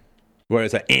 right?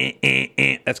 Whereas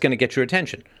that's going to get your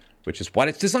attention, which is what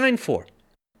it's designed for,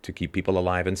 to keep people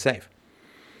alive and safe.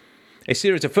 A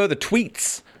series of further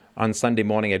tweets on Sunday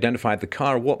morning identified the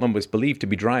car Wortman was believed to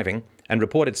be driving and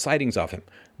reported sightings of him.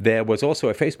 There was also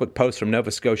a Facebook post from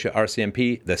Nova Scotia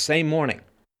RCMP the same morning.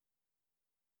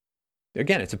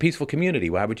 Again, it's a peaceful community.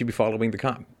 Why would you be following the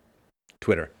cop?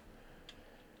 Twitter.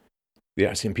 The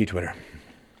RCMP Twitter.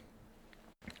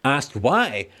 Asked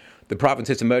why the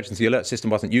province's emergency alert system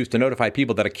wasn't used to notify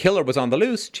people that a killer was on the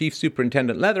loose, Chief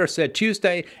Superintendent Leather said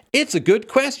Tuesday, "It's a good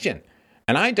question,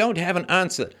 and I don't have an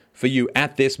answer for you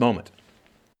at this moment."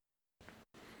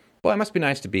 Well, it must be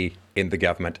nice to be in the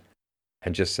government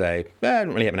and just say, I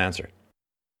don't really have an answer.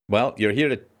 Well, you're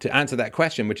here to answer that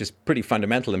question, which is pretty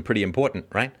fundamental and pretty important,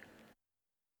 right?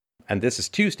 And this is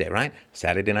Tuesday, right?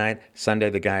 Saturday night, Sunday,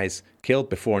 the guy's killed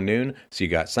before noon. So you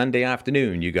got Sunday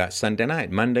afternoon, you got Sunday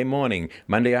night, Monday morning,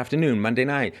 Monday afternoon, Monday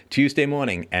night, Tuesday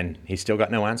morning, and he's still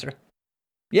got no answer?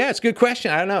 Yeah, it's a good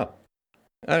question. I don't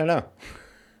know.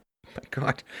 My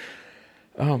God.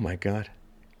 Oh, my God.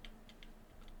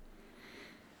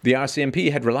 The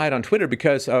RCMP had relied on Twitter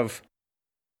because of,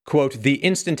 quote, the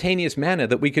instantaneous manner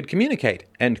that we could communicate,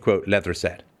 end quote, Leather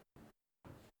said.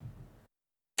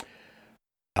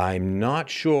 I'm not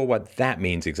sure what that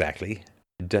means exactly.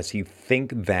 Does he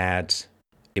think that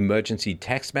emergency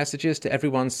text messages to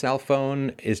everyone's cell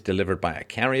phone is delivered by a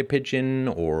carrier pigeon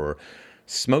or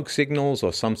smoke signals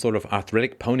or some sort of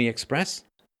arthritic Pony Express?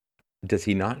 Does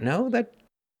he not know that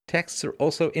texts are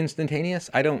also instantaneous?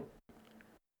 I don't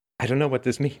know what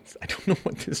this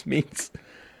means.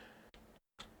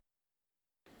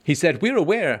 He said, we're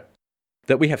aware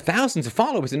that we have thousands of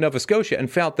followers in Nova Scotia and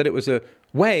felt that it was a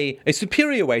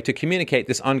superior way to communicate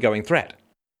this ongoing threat.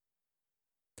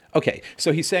 Okay,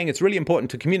 so he's saying it's really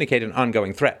important to communicate an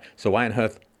ongoing threat. So why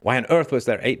on earth was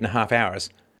there 8.5 hours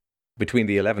between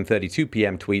the 11:32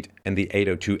 p.m. tweet and the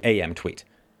 8:02 a.m. tweet?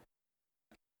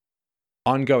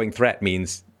 Ongoing threat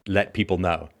means let people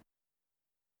know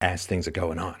as things are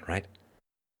going on, right?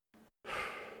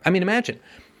 I mean, imagine.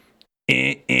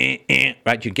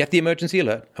 Right, you get the emergency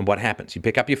alert, and what happens? You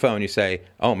pick up your phone, you say,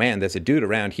 oh man, there's a dude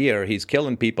around here, he's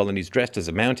killing people and he's dressed as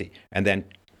a Mountie. And then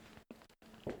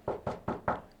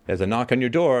there's a knock on your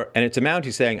door, and it's a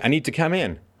Mountie saying, I need to come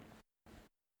in.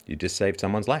 You just saved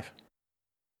someone's life.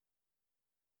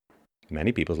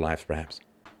 Many people's lives, perhaps.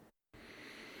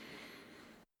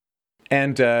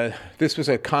 And this was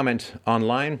a comment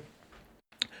online.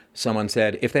 Someone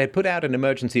said, if they had put out an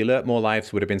emergency alert, more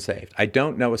lives would have been saved. I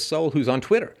don't know a soul who's on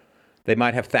Twitter. They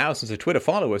might have thousands of Twitter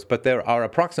followers, but there are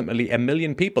approximately 1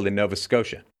 million people in Nova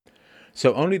Scotia.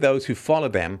 So only those who follow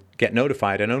them get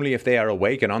notified, and only if they are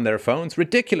awake and on their phones.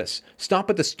 Ridiculous. Stop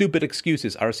with the stupid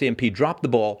excuses. RCMP dropped the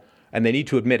ball, and they need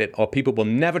to admit it, or people will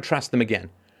never trust them again.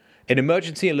 An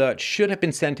emergency alert should have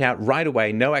been sent out right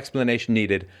away, no explanation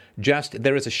needed. Just,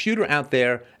 there is a shooter out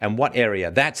there, and what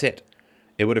area? That's it.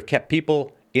 It would have kept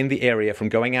people in the area from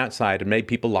going outside and made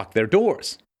people lock their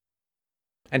doors.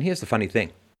 And here's the funny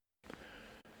thing.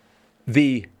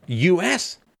 The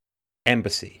U.S.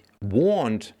 Embassy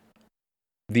warned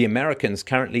the Americans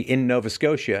currently in Nova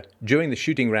Scotia during the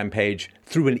shooting rampage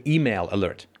through an email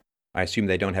alert. I assume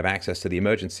they don't have access to the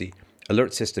emergency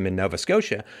alert system in Nova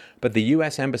Scotia, but the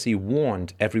U.S. Embassy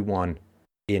warned everyone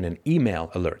in an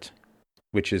email alert,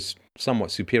 which is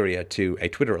somewhat superior to a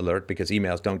Twitter alert because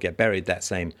emails don't get buried that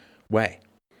same way.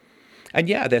 And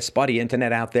yeah, there's spotty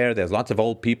internet out there. There's lots of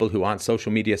old people who aren't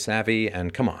social media savvy,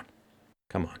 and come on.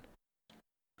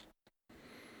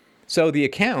 So the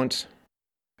account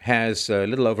has a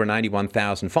little over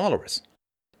 91,000 followers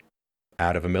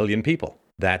out of 1 million people.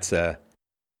 That's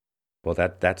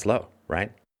that's low,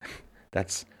 right?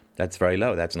 That's very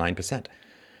low. That's 9%. It's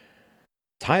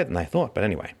higher than I thought, but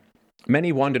anyway.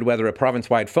 Many wondered whether a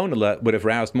province-wide phone alert would have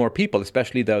roused more people,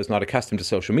 especially those not accustomed to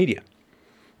social media.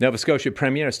 Nova Scotia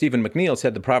Premier Stephen McNeil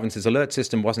said the province's alert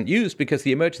system wasn't used because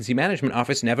the Emergency Management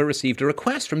Office never received a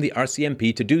request from the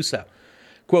RCMP to do so.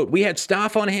 Quote, we had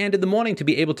staff on hand in the morning to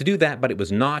be able to do that, but it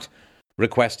was not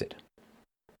requested.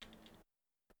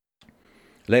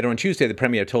 Later on Tuesday, the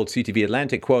Premier told CTV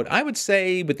Atlantic, quote, I would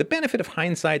say, with the benefit of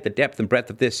hindsight, the depth and breadth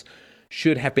of this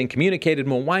should have been communicated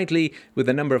more widely with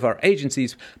a number of our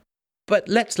agencies, but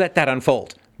let's let that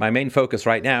unfold. My main focus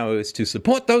right now is to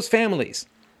support those families.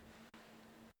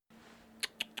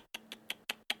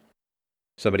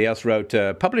 Somebody else wrote,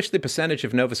 publish the percentage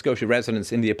of Nova Scotia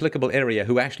residents in the applicable area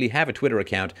who actually have a Twitter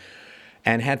account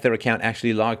and had their account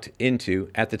actually logged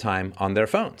into at the time on their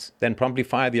phones. Then promptly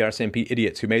fire the RCMP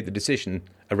idiots who made the decision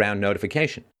around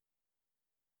notification.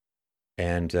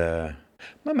 And that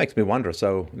makes me wonder.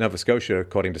 So Nova Scotia,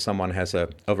 according to someone, has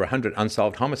over 100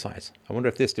 unsolved homicides. I wonder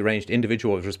if this deranged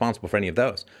individual was responsible for any of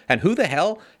those. And who the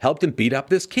hell helped him beat up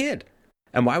this kid?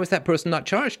 And why was that person not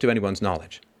charged to anyone's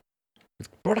knowledge?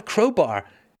 Brought a crowbar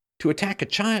to attack a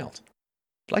child.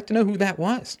 I'd like to know who that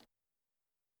was.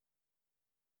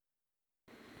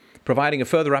 Providing a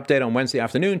further update on Wednesday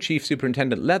afternoon, Chief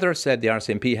Superintendent Leather said the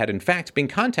RCMP had in fact been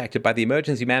contacted by the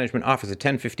Emergency Management Office at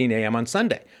 10:15 a.m. on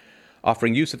Sunday.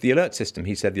 Offering use of the alert system,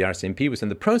 he said the RCMP was in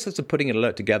the process of putting an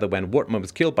alert together when Wortman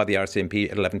was killed by the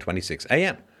RCMP at 11:26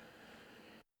 a.m.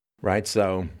 Right,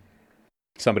 so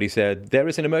somebody said, there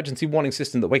is an emergency warning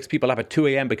system that wakes people up at 2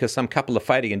 a.m. because some couple are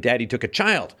fighting and daddy took a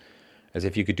child. As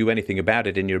if you could do anything about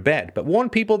it in your bed. But warn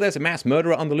people there's a mass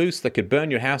murderer on the loose that could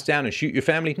burn your house down and shoot your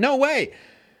family? No way!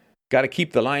 Got to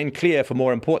keep the line clear for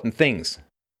more important things.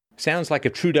 Sounds like a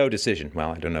Trudeau decision.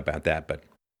 Well, I don't know about that, but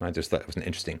I just thought it was an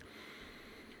interesting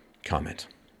comment.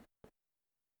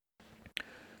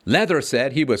 Leather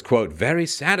said he was, quote, very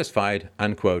satisfied,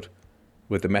 unquote,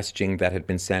 with the messaging that had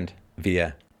been sent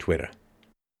via Twitter.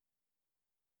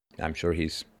 I'm sure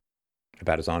he's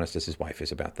about as honest as his wife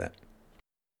is about that.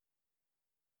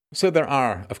 So there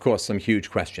are, of course, some huge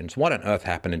questions. What on earth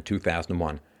happened in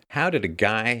 2001? How did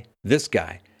this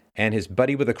guy, and his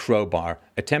buddy with a crowbar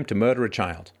attempt to murder a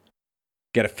child,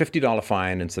 get a $50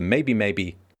 fine and some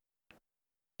maybe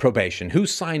probation? Who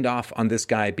signed off on this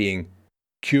guy being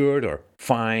cured or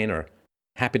fine or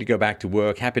happy to go back to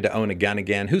work, happy to own a gun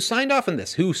again? Who signed off on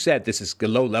this? Who said this is a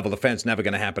low-level offense, never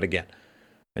going to happen again?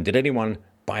 And did anyone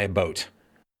buy a boat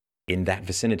in that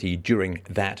vicinity during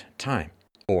that time?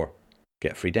 Or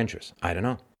get free dentures? I don't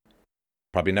know.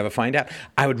 Probably never find out.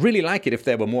 I would really like it if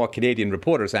there were more Canadian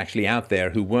reporters actually out there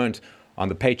who weren't on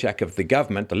the paycheck of the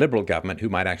government, the Liberal government, who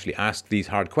might actually ask these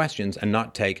hard questions and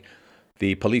not take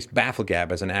the police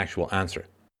bafflegab as an actual answer.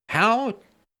 How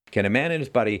can a man and his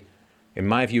buddy, in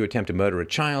my view, attempt to murder a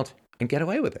child and get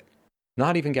away with it?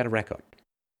 Not even get a record.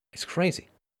 It's crazy.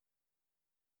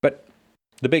 But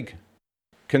the big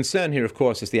concern here, of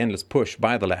course, is the endless push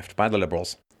by the left, by the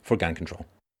Liberals, for gun control.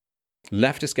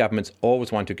 Leftist governments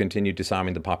always want to continue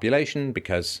disarming the population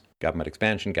because government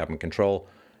expansion, government control,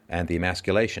 and the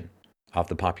emasculation of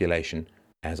the population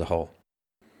as a whole.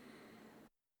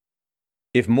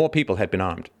 If more people had been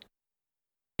armed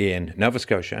in Nova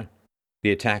Scotia,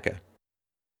 the attacker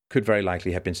could very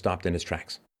likely have been stopped in his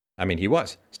tracks. I mean, he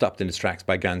was stopped in his tracks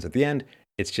by guns at the end.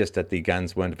 It's just that the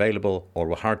guns weren't available or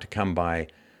were hard to come by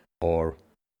or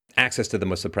access to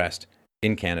them was suppressed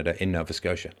in Canada, in Nova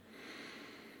Scotia.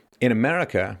 In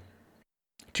America,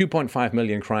 2.5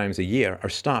 million crimes a year are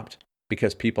stopped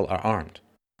because people are armed.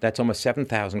 That's almost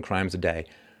 7,000 crimes a day,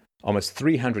 almost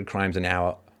 300 crimes an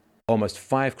hour, almost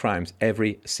 5 crimes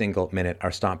every single minute are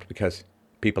stopped because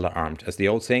people are armed. As the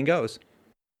old saying goes,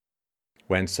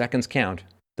 when seconds count,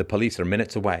 the police are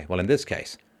minutes away. Well, in this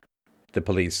case, the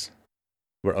police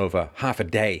were over half a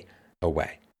day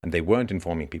away, and they weren't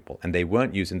informing people, and they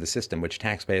weren't using the system which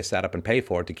taxpayers set up and pay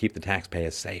for to keep the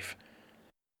taxpayers safe.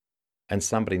 And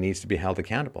somebody needs to be held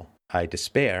accountable. I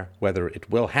despair whether it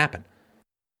will happen,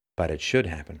 but it should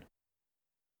happen.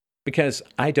 Because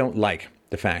I don't like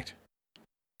the fact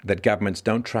that governments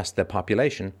don't trust their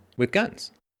population with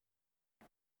guns.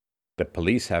 The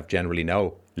police have generally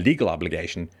no legal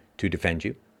obligation to defend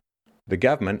you. The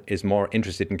government is more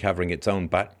interested in covering its own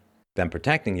butt than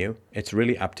protecting you. It's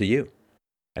really up to you.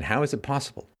 And how is it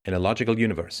possible in a logical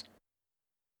universe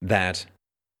that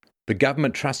the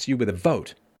government trusts you with a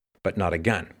vote but not a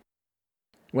gun?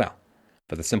 Well,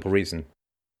 for the simple reason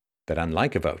that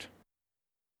unlike a vote,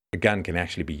 a gun can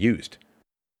actually be used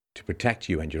to protect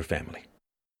you and your family.